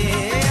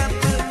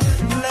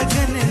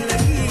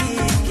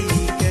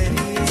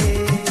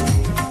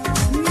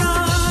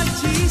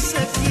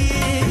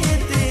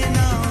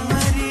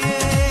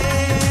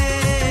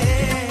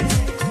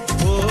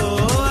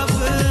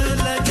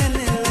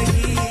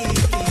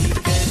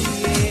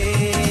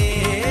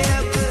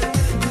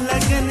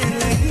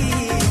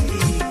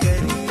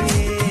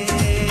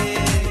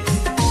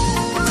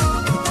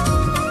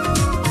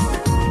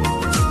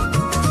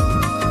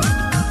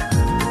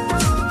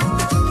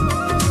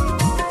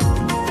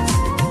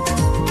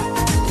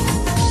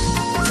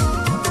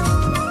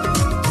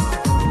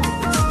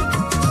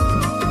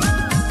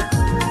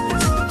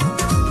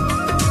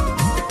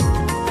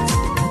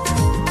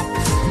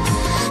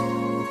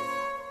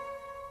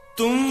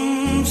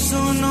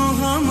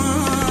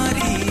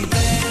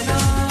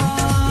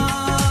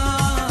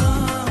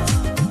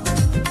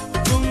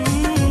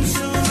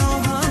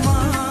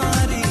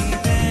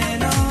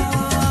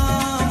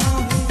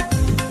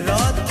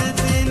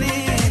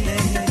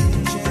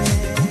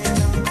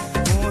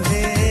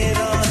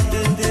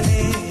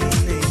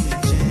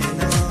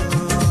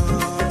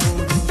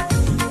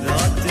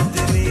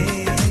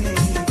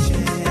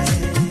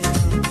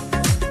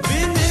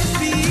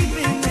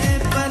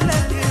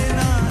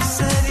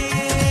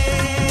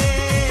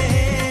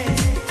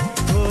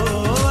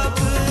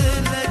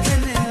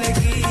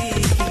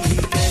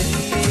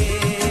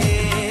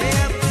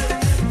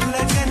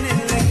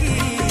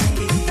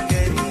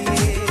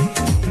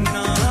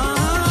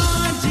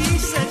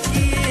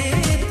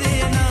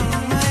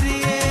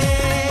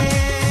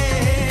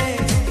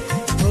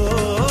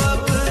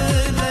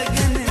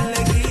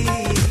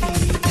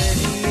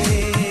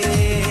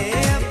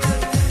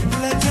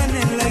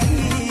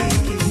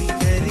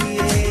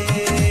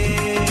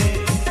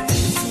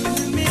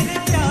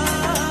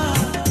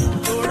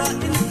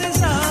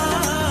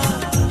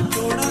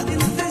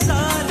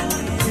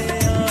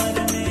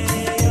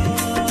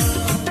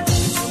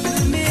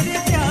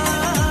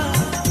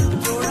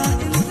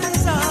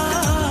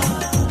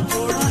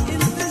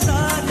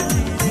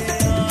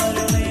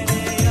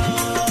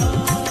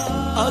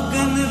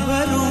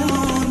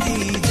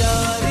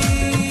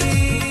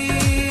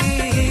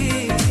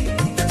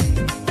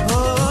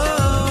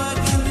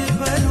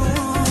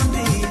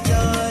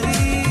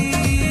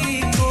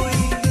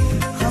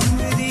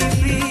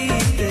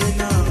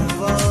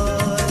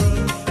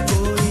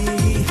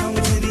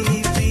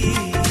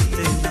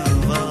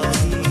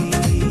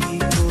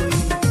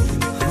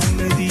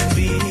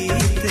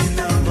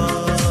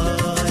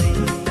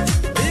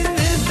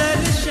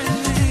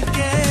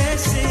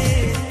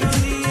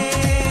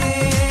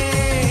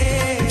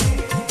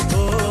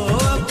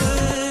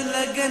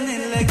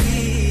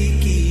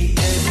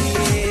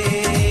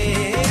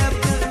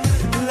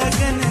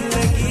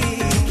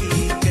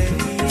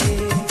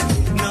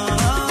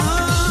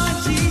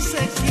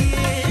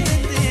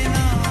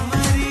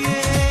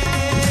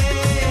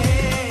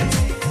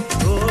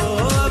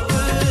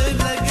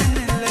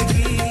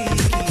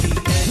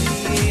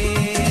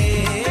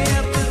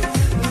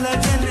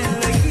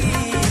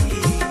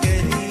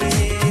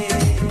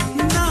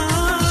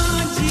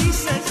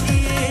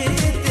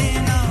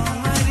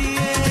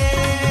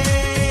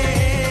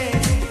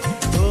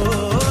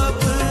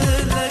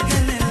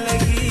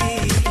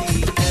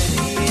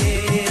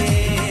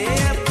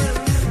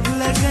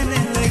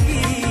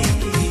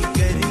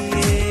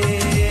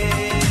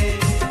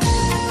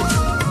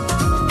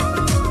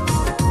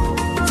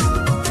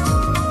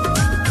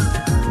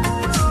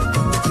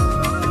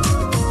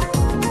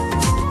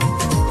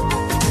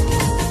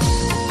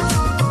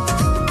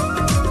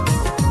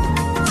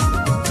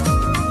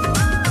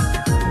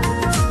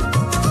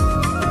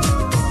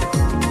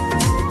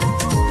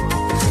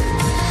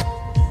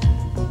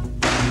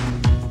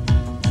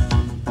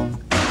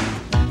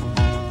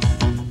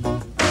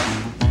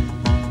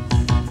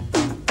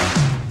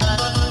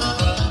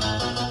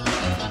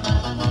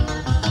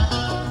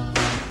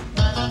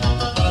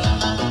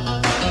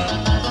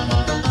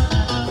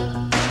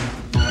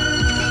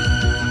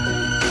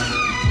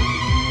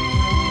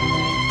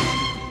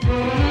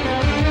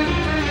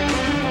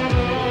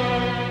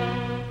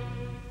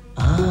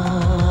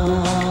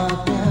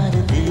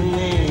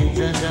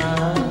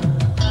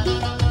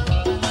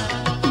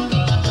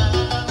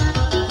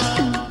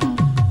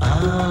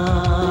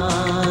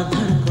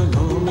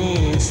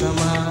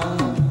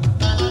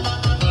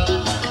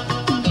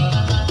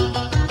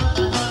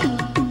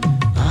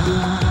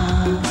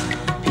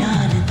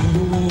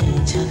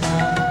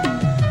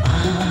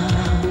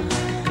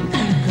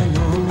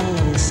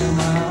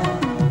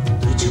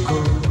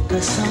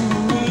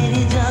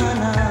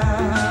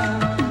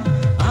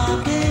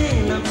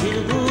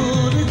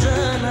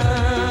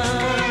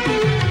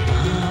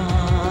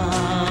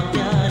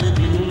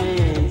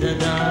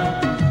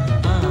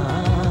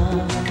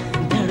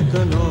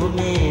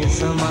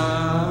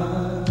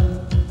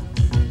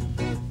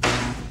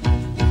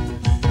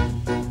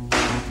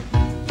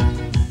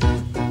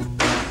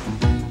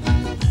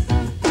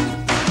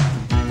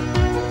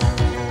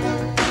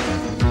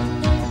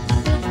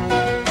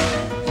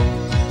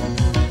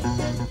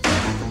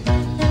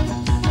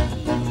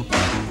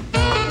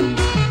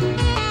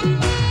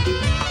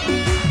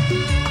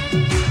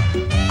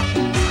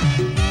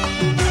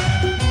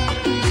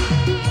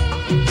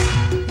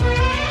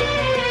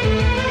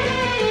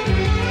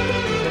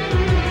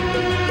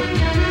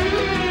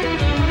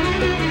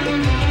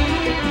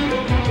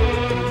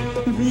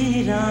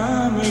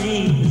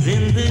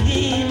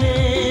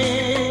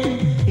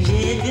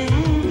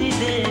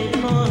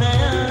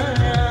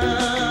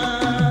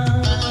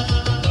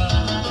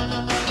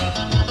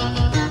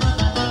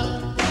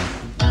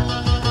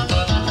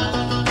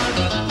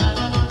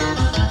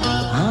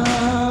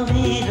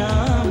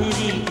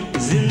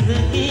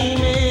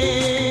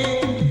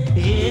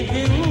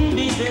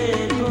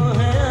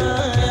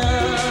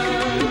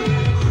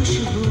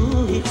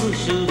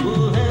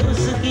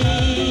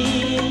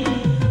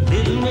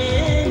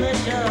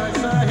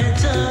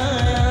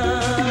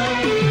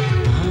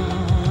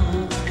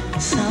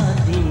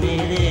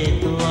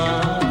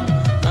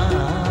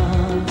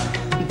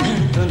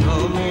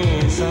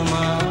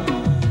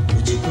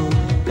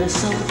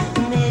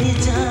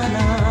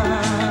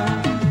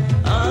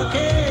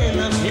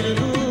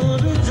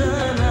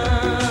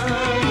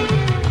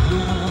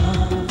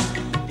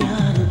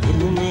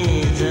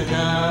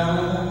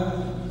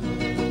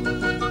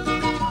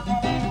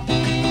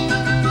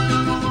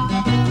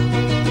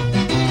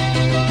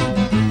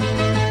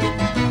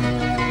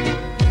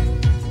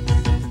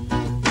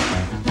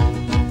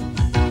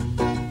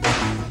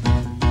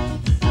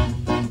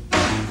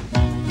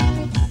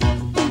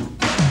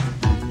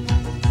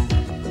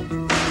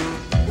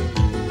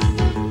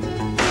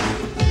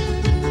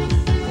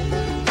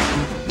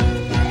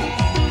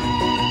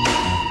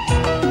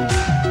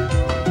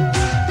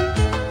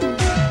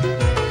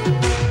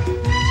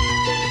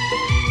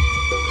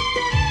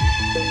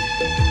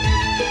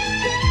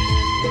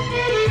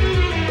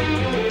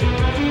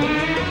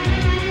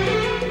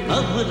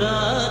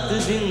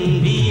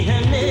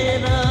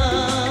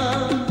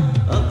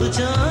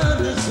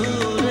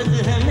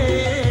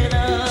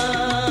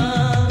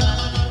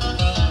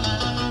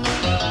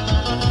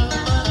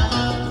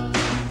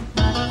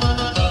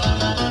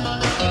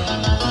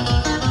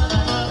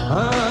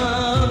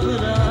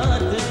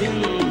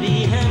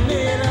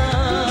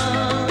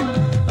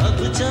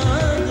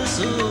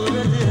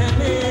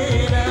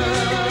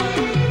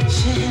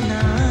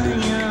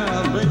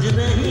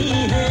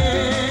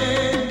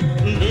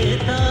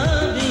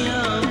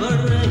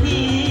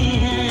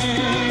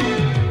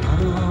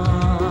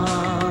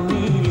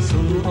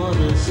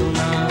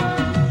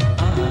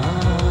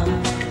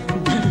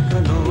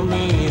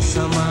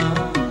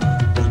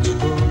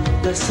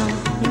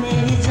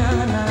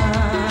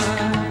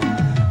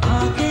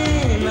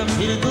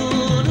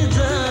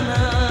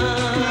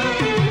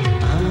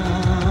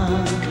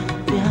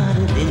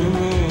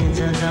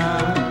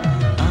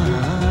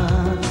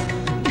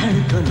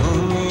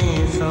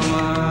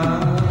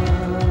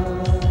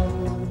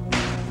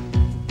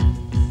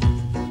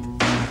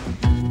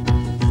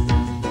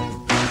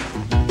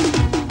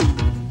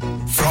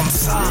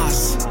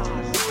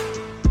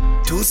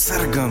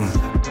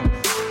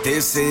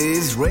This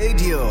is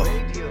Radio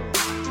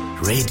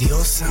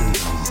Sangam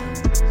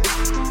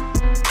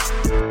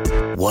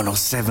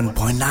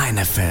 107.9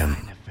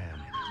 FM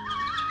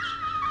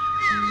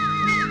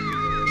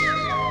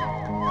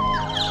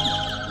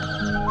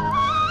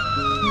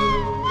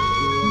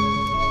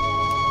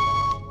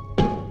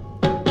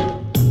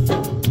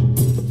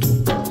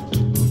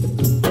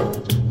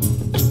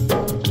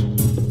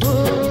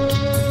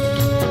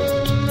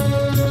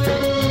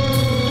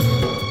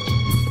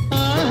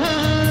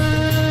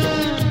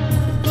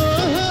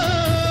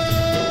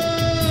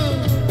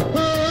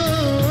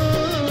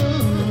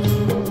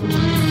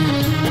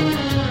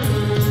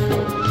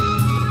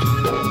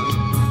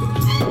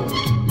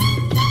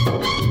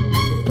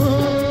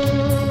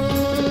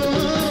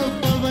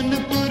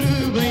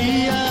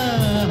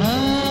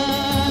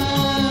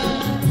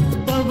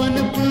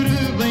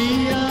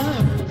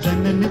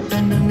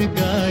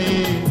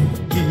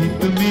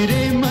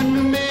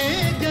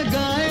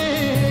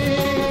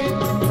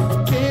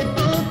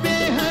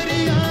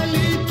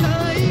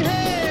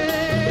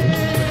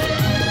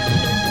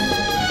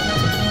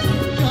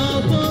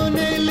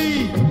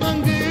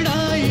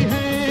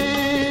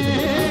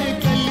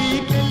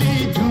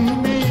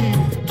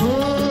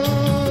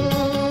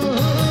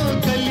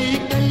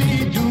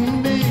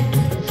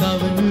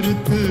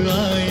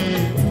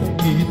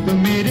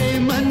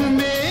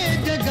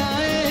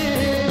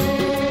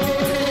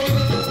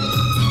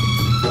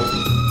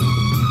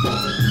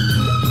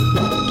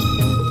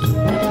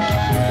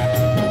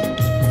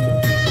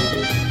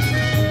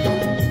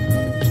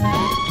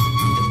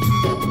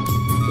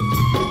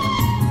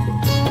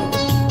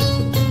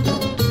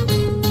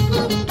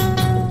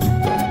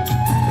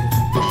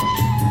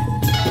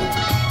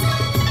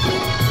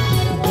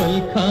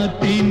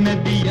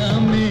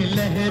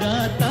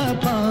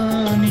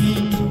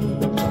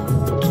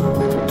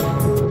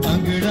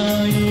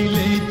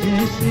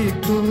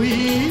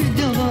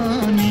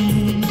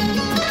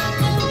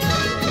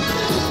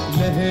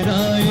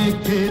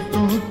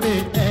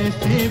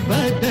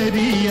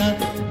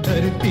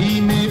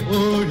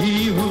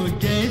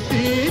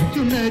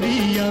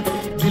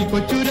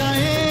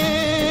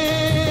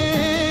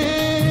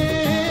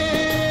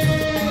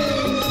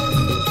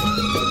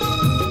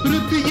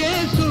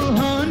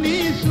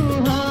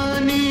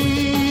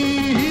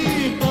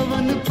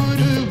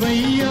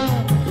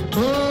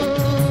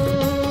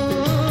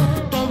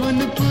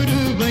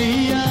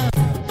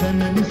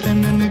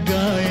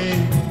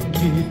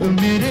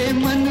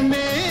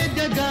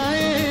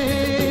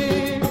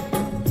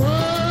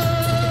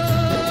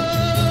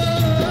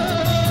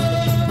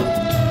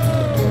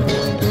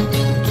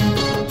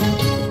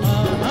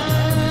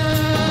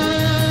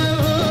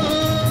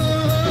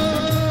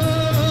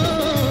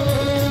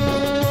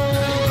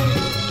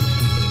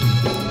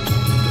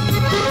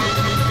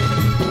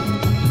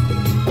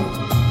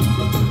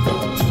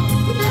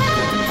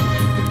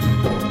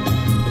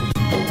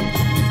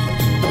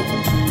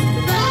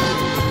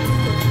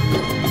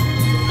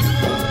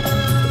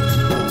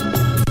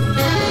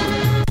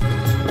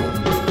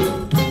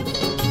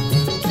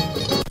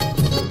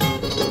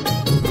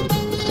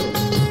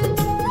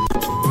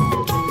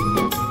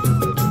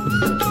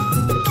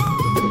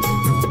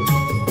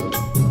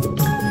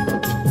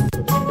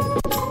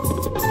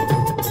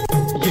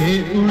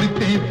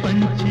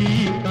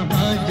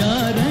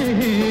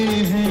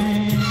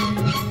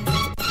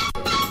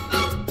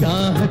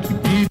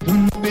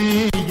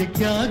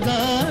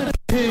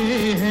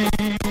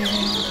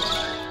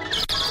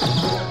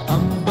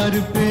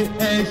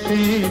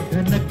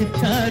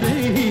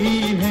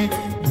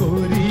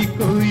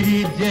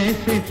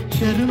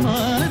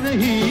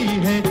रही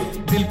है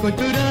दिल को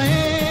चुराए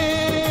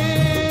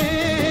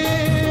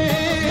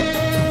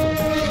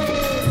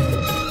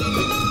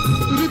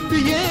रुत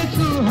ये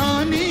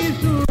सुहानी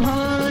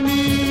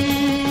सुहानी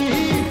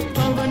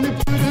पवन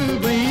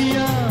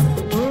पुरवैया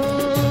ओ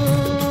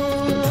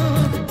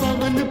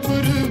पवन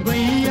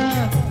पुरवैया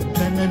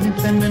तनन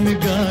तनन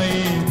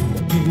गाए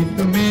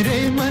गीत मेरे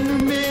मन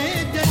में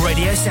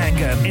Radio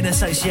Sangam, in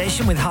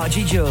association with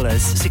Haji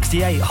Jewellers,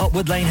 68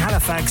 Hotwood Lane,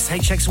 Halifax,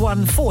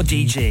 HX1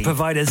 4DG.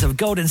 Providers of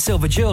gold and silver jewellery.